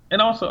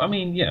 and also, I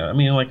mean, yeah. I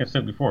mean, like I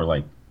said before,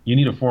 like you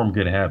need to form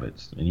good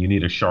habits and you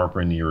need to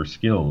sharpen your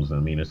skills. I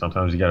mean, and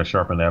sometimes you got to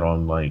sharpen that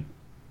on like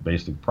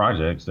basic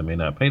projects that may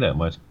not pay that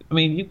much. I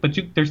mean,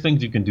 there's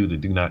things you can do that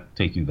do not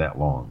take you that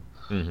long.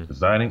 Hmm.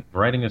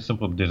 Writing a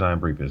simple design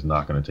brief is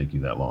not going to take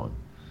you that long.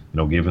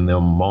 Giving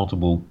them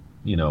multiple,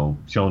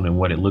 showing them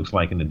what it looks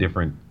like in the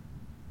different,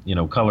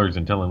 colors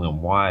and telling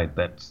them why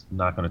that's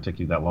not going to take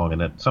you that long.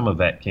 And that some of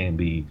that can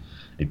be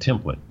a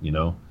template,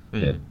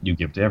 that Hmm. you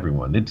give to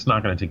everyone. It's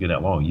not going to take you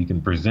that long. You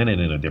can present it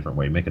in a different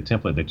way. Make a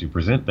template that you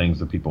present things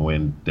to people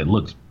in that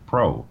looks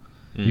pro.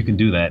 You can Hmm.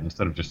 do that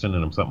instead of just sending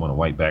them something on a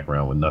white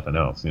background with nothing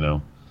else.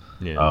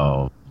 Yeah.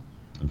 Um,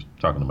 I'm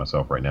talking to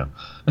myself right now.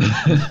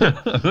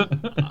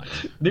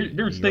 There's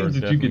You're things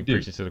that you definitely could do.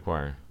 preaching to the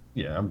choir.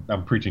 Yeah,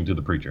 I'm preaching to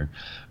the preacher.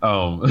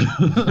 Um,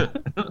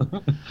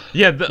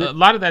 Yeah, a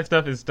lot of that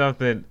stuff is stuff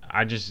that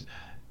I just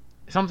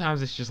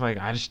sometimes it's just like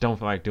I just don't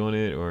feel like doing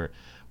it or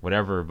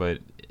whatever, but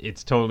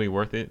it's totally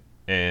worth it.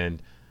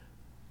 And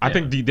I yeah,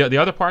 think the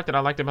other part that I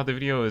liked about the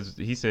video is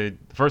he said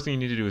the first thing you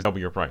need to do is double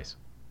your price,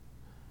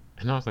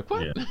 and I was like,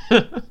 what?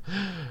 yeah,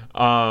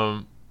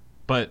 um,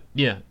 but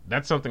yeah,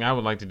 that's something I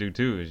would like to do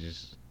too. Is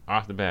just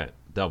off the bat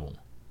double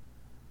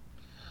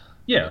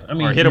yeah. I or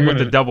mean, hit him you're with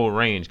the gonna. double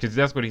range because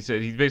that's what he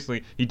said. He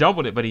basically he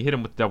doubled it, but he hit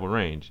him with double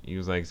range. He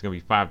was like it's gonna be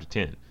 5 to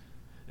 10,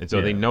 and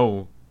so they Yeah,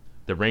 know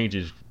the range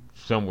is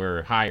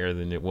somewhere higher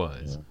than it yeah,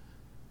 was. yeah,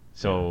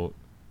 So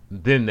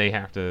then they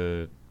have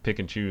to pick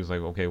and choose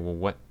like okay well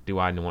what do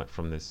I want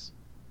from this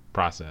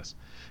process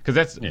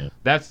because yeah,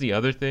 that's the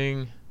other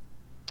thing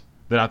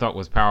that I thought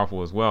was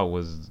powerful as well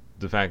was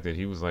the fact that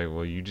he was like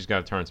well you just got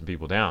to turn some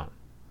people down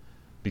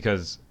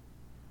because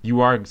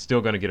you are still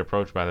going to get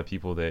approached by the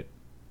people that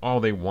all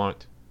they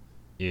want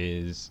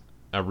is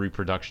a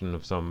reproduction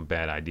of some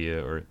bad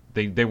idea or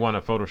they want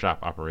a Photoshop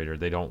operator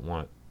they don't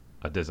want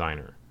a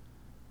designer.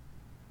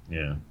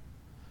 yeah,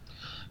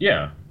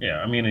 yeah, yeah.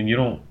 I mean, and you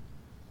don't.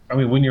 I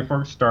mean, when you're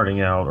first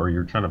starting out or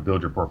you're trying to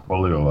build your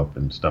portfolio up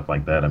and stuff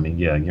like that, I mean,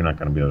 yeah, you're not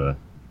going to be able to.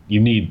 You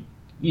need,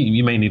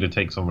 you may need to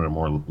take some of the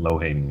more low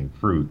hanging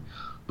fruit,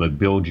 but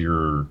build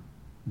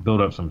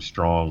up some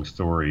strong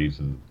stories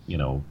and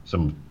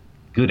some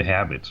good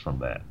habits from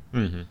that.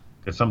 Hmm.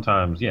 Because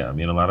sometimes, yeah, I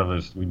mean, a lot of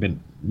us, me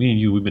and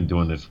you, we've been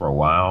doing this for a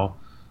while,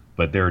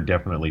 but there are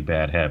definitely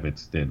bad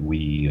habits that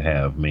we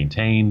have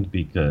maintained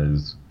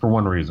because for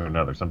one reason or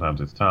another,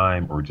 sometimes it's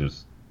time or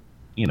just,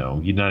 you're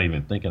not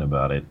even thinking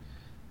about it.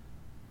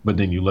 But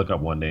then you look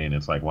up one day and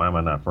it's like, why am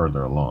I not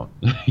further along?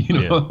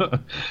 Yeah,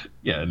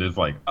 Yeah. And it's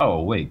like,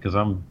 oh, wait, because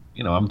I'm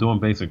doing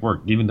basic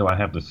work, even though I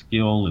have the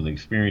skill and the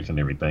experience and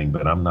everything,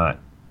 but I'm not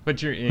but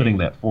putting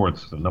that forth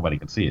so nobody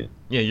can see it.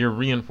 you're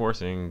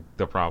reinforcing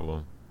the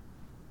problem.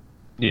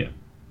 Yeah.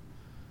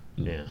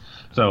 Yeah.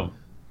 So,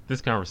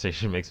 This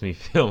conversation makes me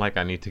feel like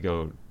I need to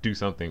go do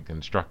something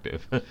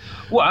constructive.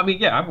 well, I mean,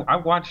 yeah, I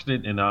watched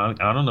it, and I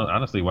don't know.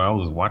 Honestly, while I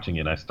was watching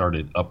it, I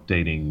started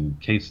updating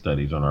case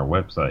studies on our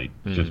website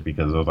Hmm. just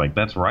because I was like,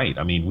 "That's right."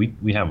 I mean,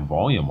 we have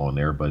volume on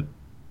there, but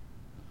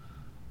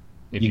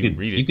If you you could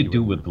read you it, you could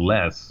do wouldn't know. with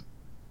less.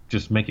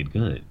 Just make it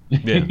good.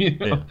 Yeah, you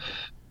yeah. know,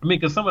 I mean,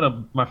 because some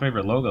of my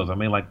favorite logos, I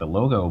may like the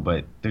logo,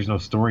 but there's no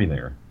story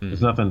there. There's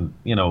Hmm. nothing.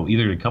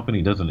 Either the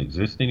company doesn't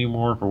exist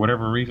anymore for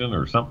whatever reason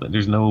or something.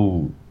 There's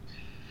no.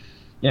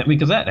 Yeah, I mean,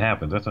 because that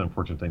happens. That's an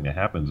unfortunate thing that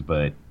happens,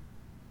 but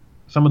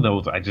some of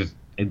those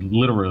it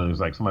literally was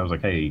like somebody was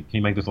like, "Hey, can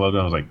you make this logo?"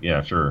 I was like,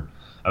 "Yeah, sure."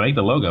 I make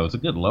the logo. It's a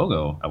good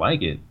logo. I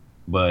like it,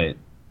 but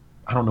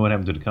I don't know what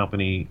happened to the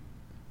company.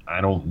 I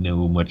don't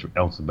know much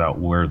else about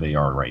where they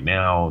are right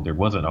now. There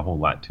wasn't a whole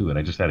lot to it.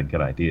 I just had a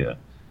good idea,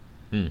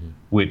 Hmm.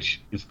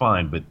 which is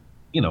fine. But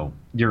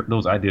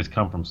those ideas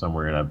come from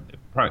somewhere, and I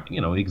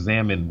probably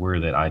examine where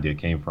that idea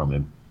came from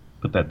and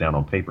put that down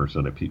on paper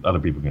so that other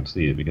people can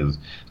see it. Because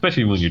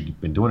especially when you've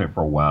been doing it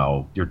for a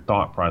while, your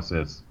thought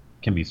process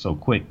can be so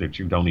quick that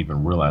you don't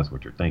even realize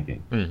what you're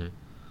thinking. Hmm.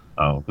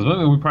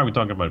 Because we probably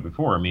talked about it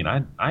before. I mean,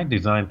 I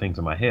design things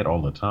in my head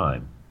all the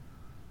time.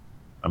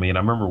 I mean, I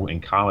remember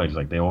in college,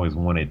 like they always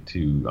wanted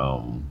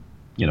to,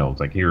 it's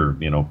like here,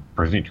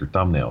 present your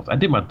thumbnails. I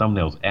did my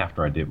thumbnails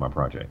after I did my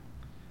project.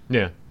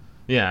 Yeah,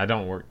 yeah. I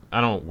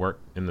don't work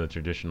in the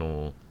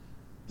traditional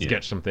Yeah,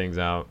 sketch some things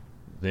out,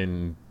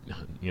 then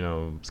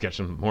sketch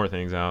some more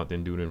things out,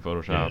 then do it in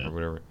Photoshop yeah. or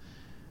whatever.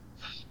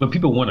 But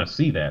people want to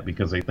see that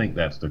because they think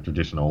that's the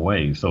traditional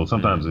way. So Hmm.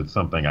 sometimes it's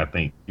something I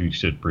think you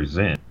should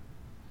present.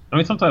 I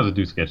mean, sometimes I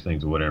do sketch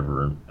things or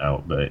whatever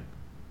out, but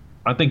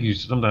I think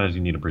sometimes you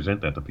need to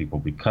present that to people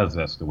because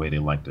that's the way they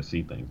like to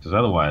see things. Because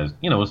otherwise,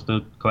 it's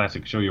the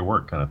classic show your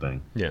work kind of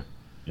thing. Yeah,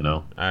 You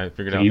know, I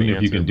figured it's like out even the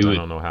if you answer, can but do I it.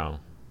 don't know how.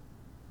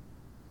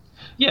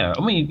 Yeah,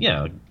 I mean,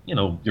 yeah,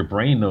 your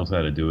brain knows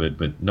how to do it,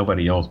 but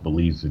nobody else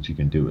believes that you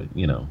can do it.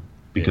 Yeah.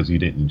 Because you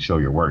didn't show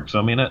your work. So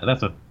I mean,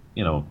 that's a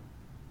you know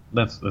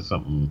that's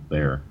something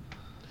there.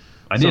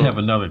 I did have So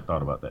another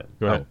thought about that.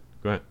 go ahead. Oh,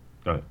 Go ahead.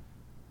 go ahead.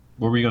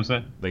 What were you gonna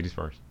say? Ladies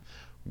first.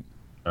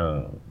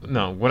 Okay.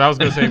 No, what I was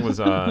gonna say was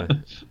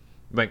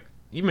like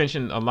you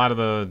mentioned a lot of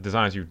the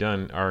designs you've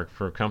done are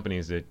for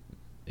companies that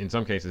in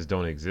some cases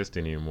don't exist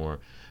anymore,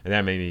 and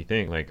that made me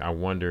think like I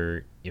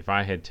wonder if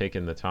I had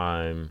taken the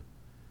time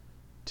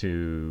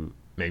to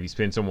maybe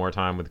spend some more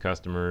time with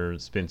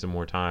customers, spend some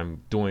more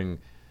time doing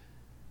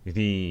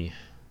the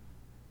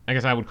I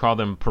guess I would call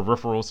them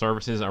peripheral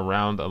services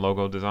around a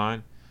logo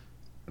design.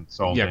 Yeah,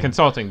 Consulting.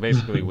 consulting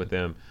basically with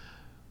them.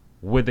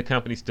 Would the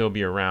company still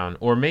be around?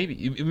 Or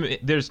maybe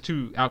there's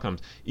two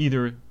outcomes.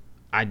 Either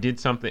I did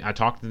something, I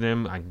talked to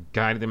them, I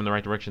guided them in the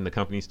right direction, the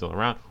company's still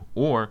around,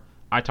 or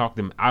I talked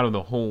them out of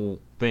the whole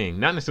thing.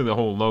 Not necessarily the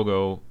whole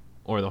logo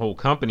or the whole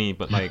company,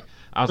 but like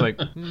I was like,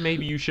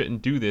 maybe you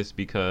shouldn't do this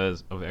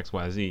because of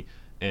XYZ.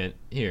 And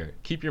here,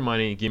 keep your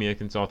money, give me a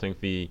consulting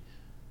fee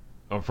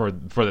for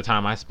the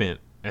time I spent,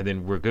 and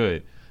then we're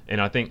good.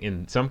 And I think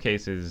in some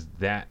cases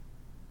that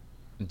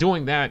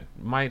doing that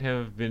might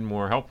have been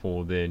more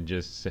helpful than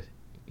just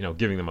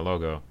giving them a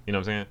logo. You know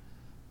what I'm saying?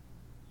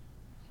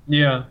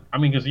 Yeah, I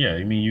mean, cause yeah,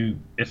 I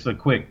mean, it's a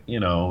quick,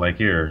 like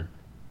here,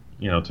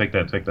 take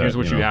Here's that,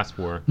 what you asked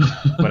for,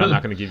 but I'm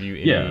not going to give you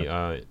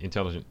Yeah, any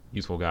intelligent,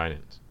 useful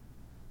guidance.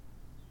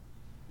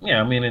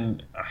 yeah. I mean,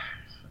 and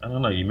I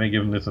don't know. You may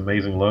give them this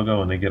amazing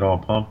logo, and they get all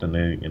pumped, and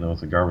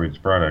it's a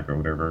garbage product or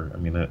whatever. I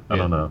mean, I Yeah,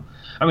 don't know.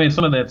 I mean,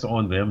 some of that's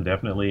on them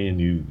definitely, and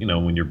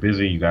when you're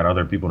busy, you got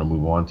other people to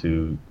move on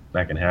to.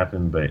 That can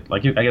happen, but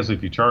like, I guess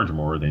if you charge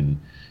more, then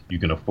you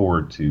can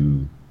afford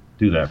to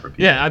do that for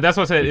yeah. people, That's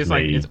what I said. which It's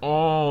like may, it's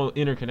all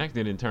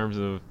interconnected in terms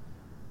of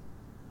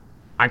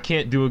I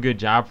can't do a good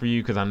job for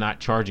you because I'm not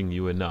charging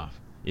you enough.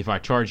 If I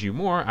charge you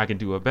more, I can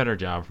do a better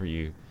job for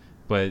you.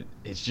 But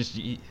it's just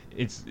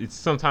it's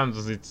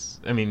sometimes it's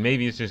I mean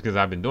maybe it's just because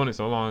I've been doing it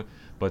so long,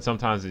 but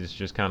sometimes it's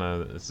just kind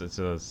of it's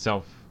a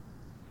self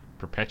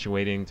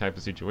perpetuating type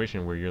of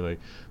situation where you're like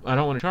I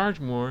don't want to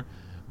charge more,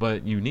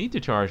 but you need to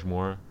charge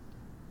more,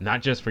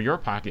 not just for your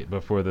pocket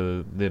but for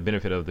the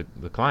benefit of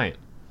the client.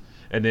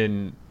 And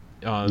then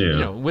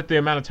yeah, with the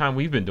amount of time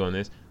we've been doing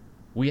this,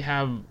 we're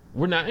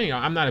not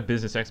I'm not a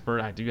business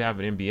expert. I do have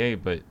an MBA,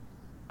 but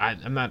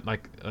I'm not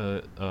like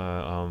a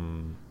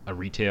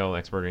retail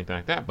expert or anything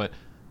like that, but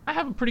I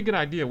have a pretty good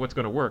idea what's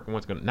going to work and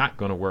what's not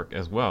going to work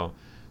as well.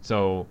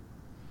 So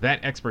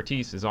that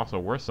expertise is also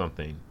worth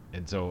something,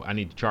 and so I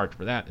need to charge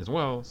for that as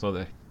well, so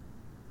that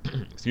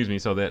excuse me,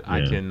 so that I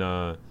Yeah.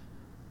 can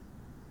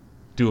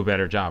do a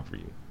better job for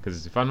you.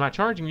 Because if I'm not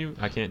charging you,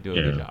 I can't do a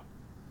good Yeah. job.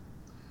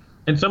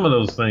 And some of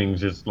those things,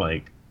 just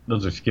like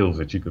those are skills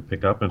that you could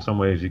pick up in some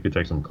ways. You could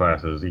take some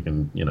classes. You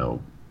can, you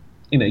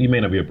may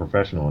not be a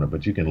professional on it,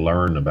 but you can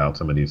learn about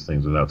some of these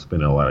things without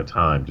spending a lot of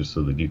time, just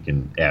so that you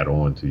can add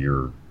on to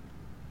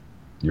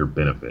your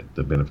benefit,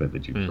 the benefit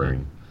that you Mm-hmm.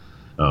 bring.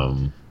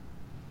 Um,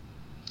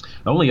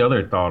 the only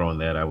other thought on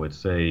that I would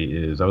say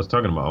is I was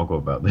talking to my uncle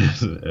about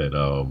this,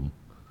 and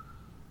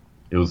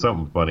it was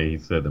something funny. He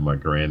said that my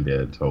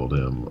granddad told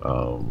him.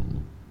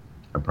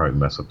 I probably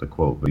mess up the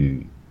quote, but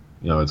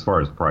as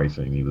far as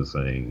pricing, he was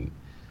saying.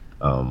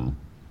 Um,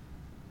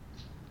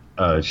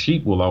 a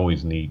sheep will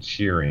always need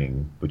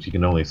shearing, but you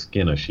can only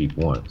skin a sheep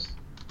once.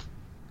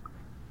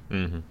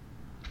 Mm-hmm.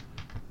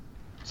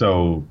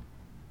 So,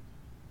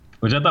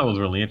 which I thought was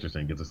really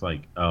interesting because it's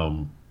like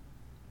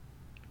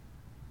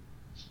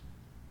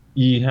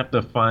you have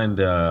to find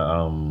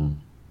a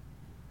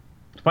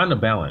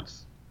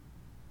balance.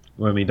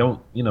 Well, I mean,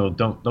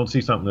 don't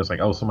see something that's like,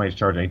 oh, somebody's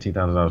charging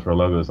 $18,000 for a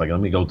logo. It's like, let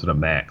me go to the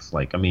max.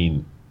 Like, I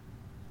mean,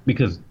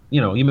 because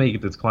you may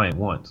get this client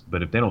once,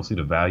 but if they don't see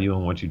the value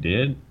in what you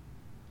did,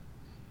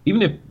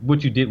 even if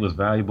what you did was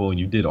valuable and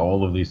you did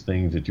all of these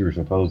things that you were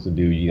supposed to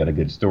do, you got a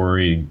good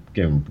story,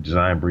 give them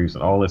design briefs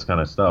and all this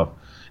kind of stuff.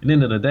 At the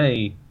end of the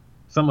day,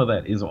 some of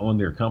that is on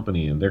their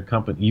company, and their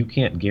company, you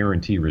can't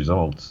guarantee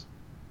results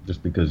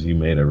just because you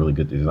made a really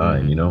good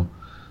design, Mm-hmm.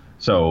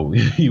 So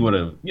you want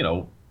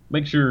to,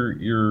 make sure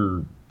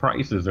your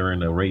prices are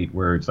in a rate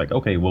where it's like,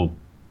 okay, well,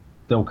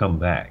 they'll come Yeah.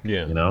 back.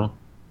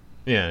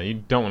 Yeah. You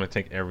don't want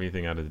to take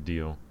everything out of the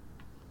deal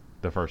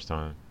the first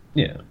time.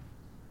 Yeah.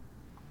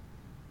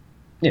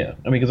 Yeah,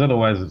 I mean, because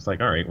otherwise it's like,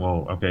 all right,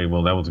 well, okay,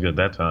 well, that was good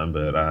that time,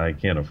 but I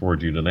can't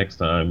afford you the next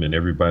time, and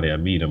everybody I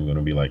meet, I'm going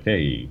to be like,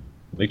 hey,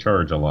 they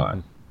charge a lot,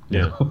 you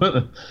Yeah.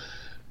 know.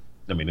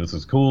 I mean, this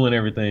is cool and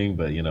everything,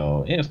 but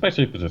and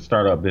especially if it's a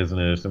startup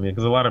business. I mean,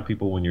 because a lot of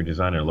people, when you're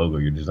designing a logo,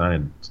 you're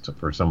designing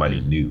for somebody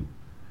Mm-hmm. new.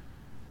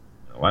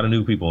 A lot of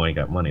new people ain't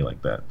got money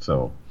like that,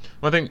 so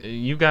Well, I think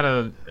you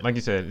gotta, like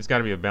you said, it's got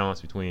to be a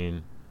balance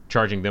between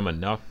charging them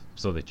enough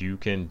so that you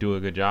can do a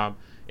good job,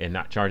 and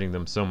not charging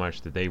them so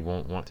much that they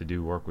won't want to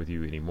do work with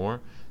you anymore.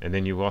 And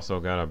then you've also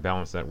got to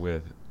balance that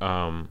with,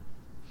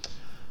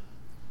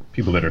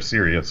 people that are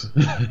serious.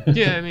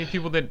 yeah, I mean,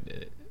 people that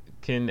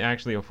can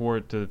actually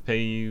afford to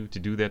pay you to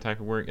do that type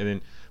of work. And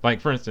then,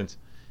 like for instance,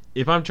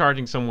 if I'm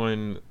charging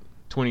someone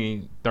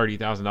 $20,000,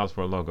 $30,000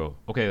 for a logo,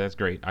 okay, that's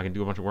great. I can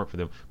do a bunch of work for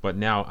them. But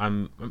now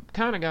I'm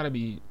kind of got to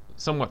be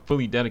somewhat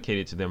fully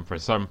dedicated to them for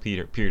some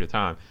period of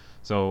time.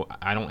 So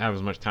I don't have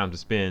as much time to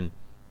spend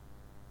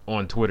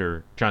on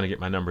Twitter trying to get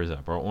my numbers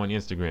up, or on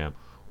Instagram,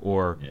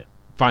 or Yeah.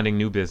 finding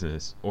new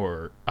business,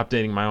 or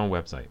updating my own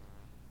website,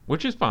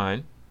 which is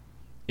fine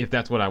if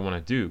that's what I want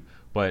to do.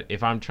 But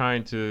if I'm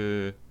trying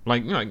to,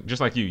 like, like just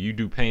like you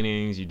do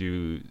paintings, you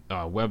do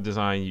web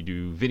design, you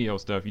do video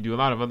stuff, you do a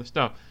lot of other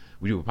stuff.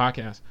 We do a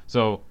podcast,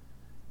 so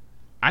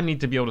I need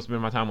to be able to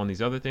spend my time on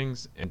these other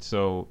things. And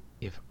so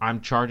if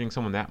I'm charging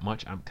someone that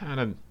much, I'm kind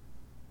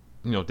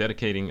of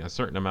dedicating a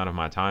certain amount of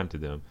my time to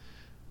them.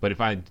 But if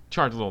I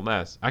charge a little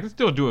less, I can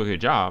still do a good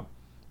job,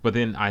 but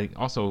then I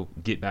also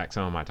get back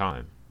some of my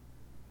time,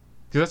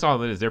 because that's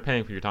all it is. They're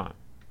paying for your time.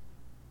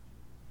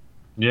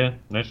 Yeah,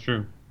 that's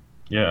true.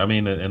 Yeah, I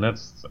mean, and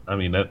I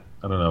mean, that,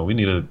 I don't know. We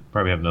need to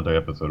probably have another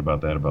episode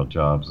about that, about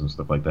jobs and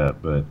stuff like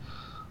that. But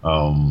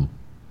um,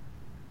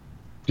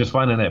 just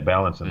finding that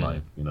balance in Mm-hmm.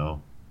 life.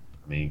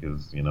 I mean,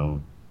 because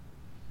you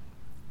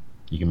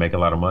can make a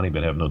lot of money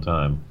but have no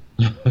time,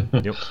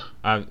 Yep.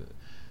 I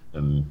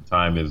and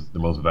time is the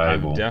most I've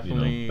valuable, thing that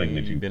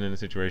definitely you. been in a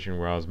situation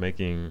where I was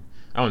making,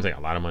 I wouldn't say a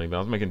lot of money, but I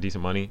was making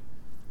decent money,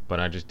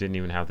 but I just didn't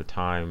even have the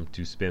time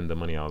to spend the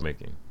money I was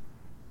making.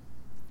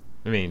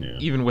 I mean, Yeah,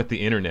 even with the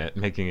internet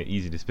making it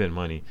easy to spend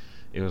money,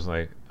 it was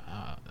like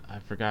I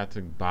forgot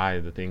to buy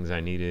the things I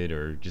needed,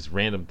 or just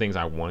random things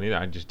I wanted.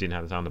 I just didn't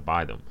have the time to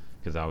buy them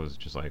because I was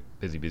just like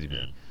busy, busy, yeah,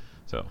 busy.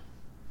 So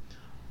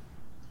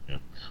yeah.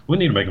 We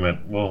need to make them.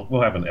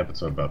 We'll have an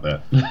episode about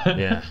that.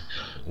 yeah,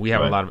 we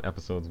have a But lot of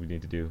episodes we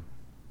need to do.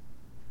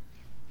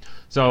 yeah,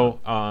 So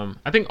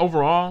I think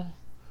overall,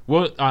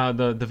 well,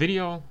 the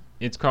video,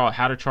 it's called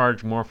 "How to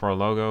Charge More for a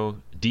Logo,"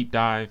 Deep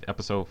Dive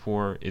Episode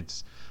 4.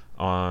 It's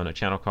on a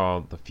channel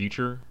called The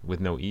Future with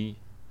no E.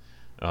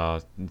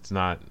 It's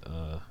not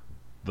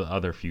the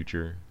other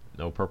Future,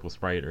 no Purple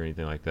Sprite or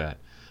anything like that.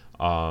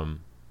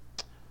 Um,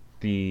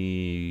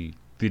 the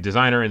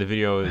designer in the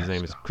video, his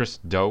name is Chris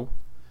Do.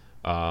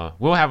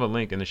 We'll have a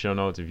link in the show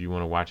notes if you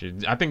want to watch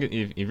it. I think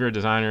if you're a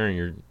designer and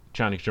you're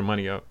trying to get your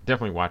money up,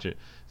 definitely watch it.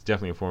 It's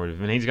definitely informative,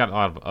 and he's got a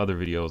lot of other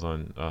videos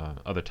on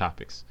other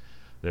topics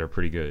that are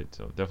pretty good.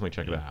 So definitely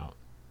check yeah. that out.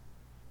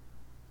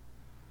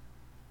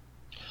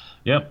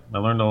 Yep, I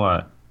learned a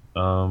lot.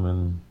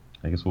 And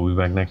I guess we'll be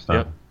back next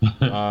time.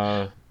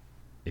 Yep.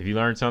 If you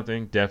learned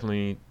something,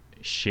 definitely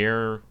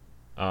share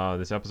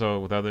this episode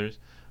with others.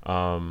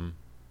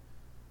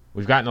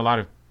 We've gotten a lot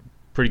of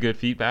pretty good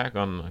feedback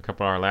on a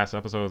couple of our last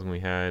episodes when we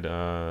had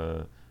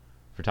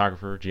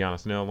photographer Gianna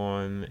Snell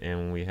on, and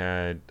when we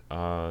had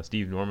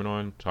Steve Norman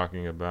on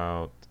talking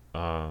about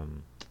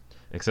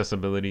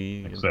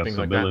accessibility and things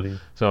like that.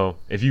 So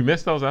if you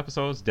missed those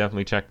episodes,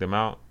 definitely check them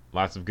out.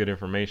 Lots of good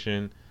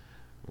information,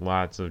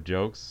 lots of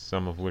jokes,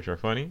 some of which are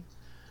funny.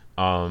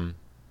 And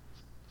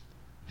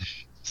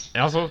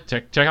also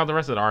check out the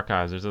rest of the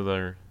archives. There's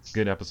other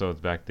good episodes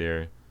back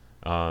there.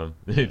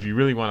 If you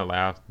really want to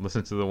laugh,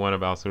 listen to the one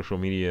about social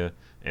media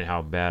and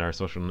how bad our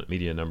social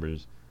media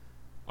numbers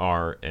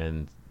are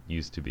and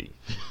used to be.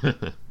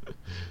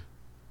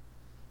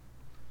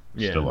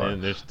 Yeah,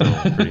 and they're still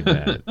pretty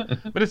bad,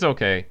 but it's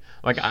okay.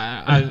 Like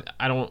I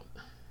don't.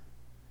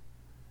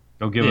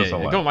 Go give us a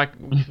like. Go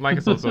like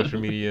us on social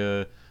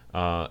media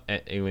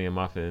at Alien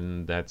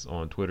Muffin. That's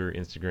on Twitter,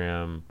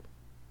 Instagram,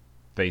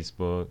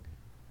 Facebook.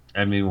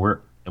 I mean,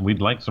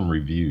 we'd like some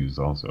reviews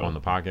also on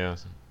the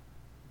podcast.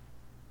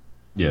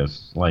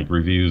 Yes, like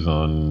reviews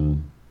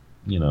on,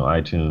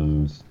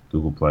 iTunes,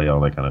 Google Play,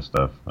 all that kind of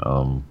stuff.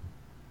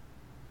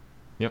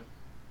 Yep.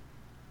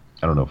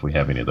 I don't know if we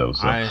have any of those.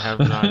 So. I have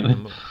not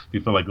even looked. If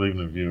you feel like leaving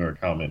a review or a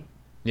comment.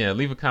 Yeah,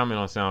 leave a comment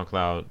on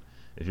SoundCloud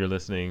if you're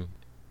listening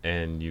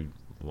and you'd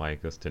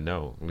like us to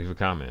know. Leave a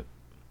comment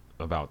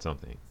about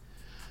something.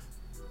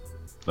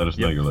 Let us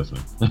know you're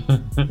listening.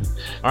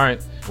 All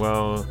right.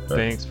 Well,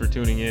 thanks for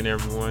tuning in,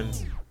 everyone.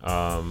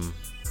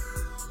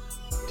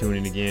 Tune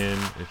in again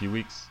in a few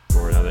weeks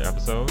for another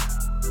episode.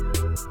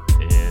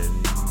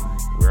 And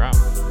we're out.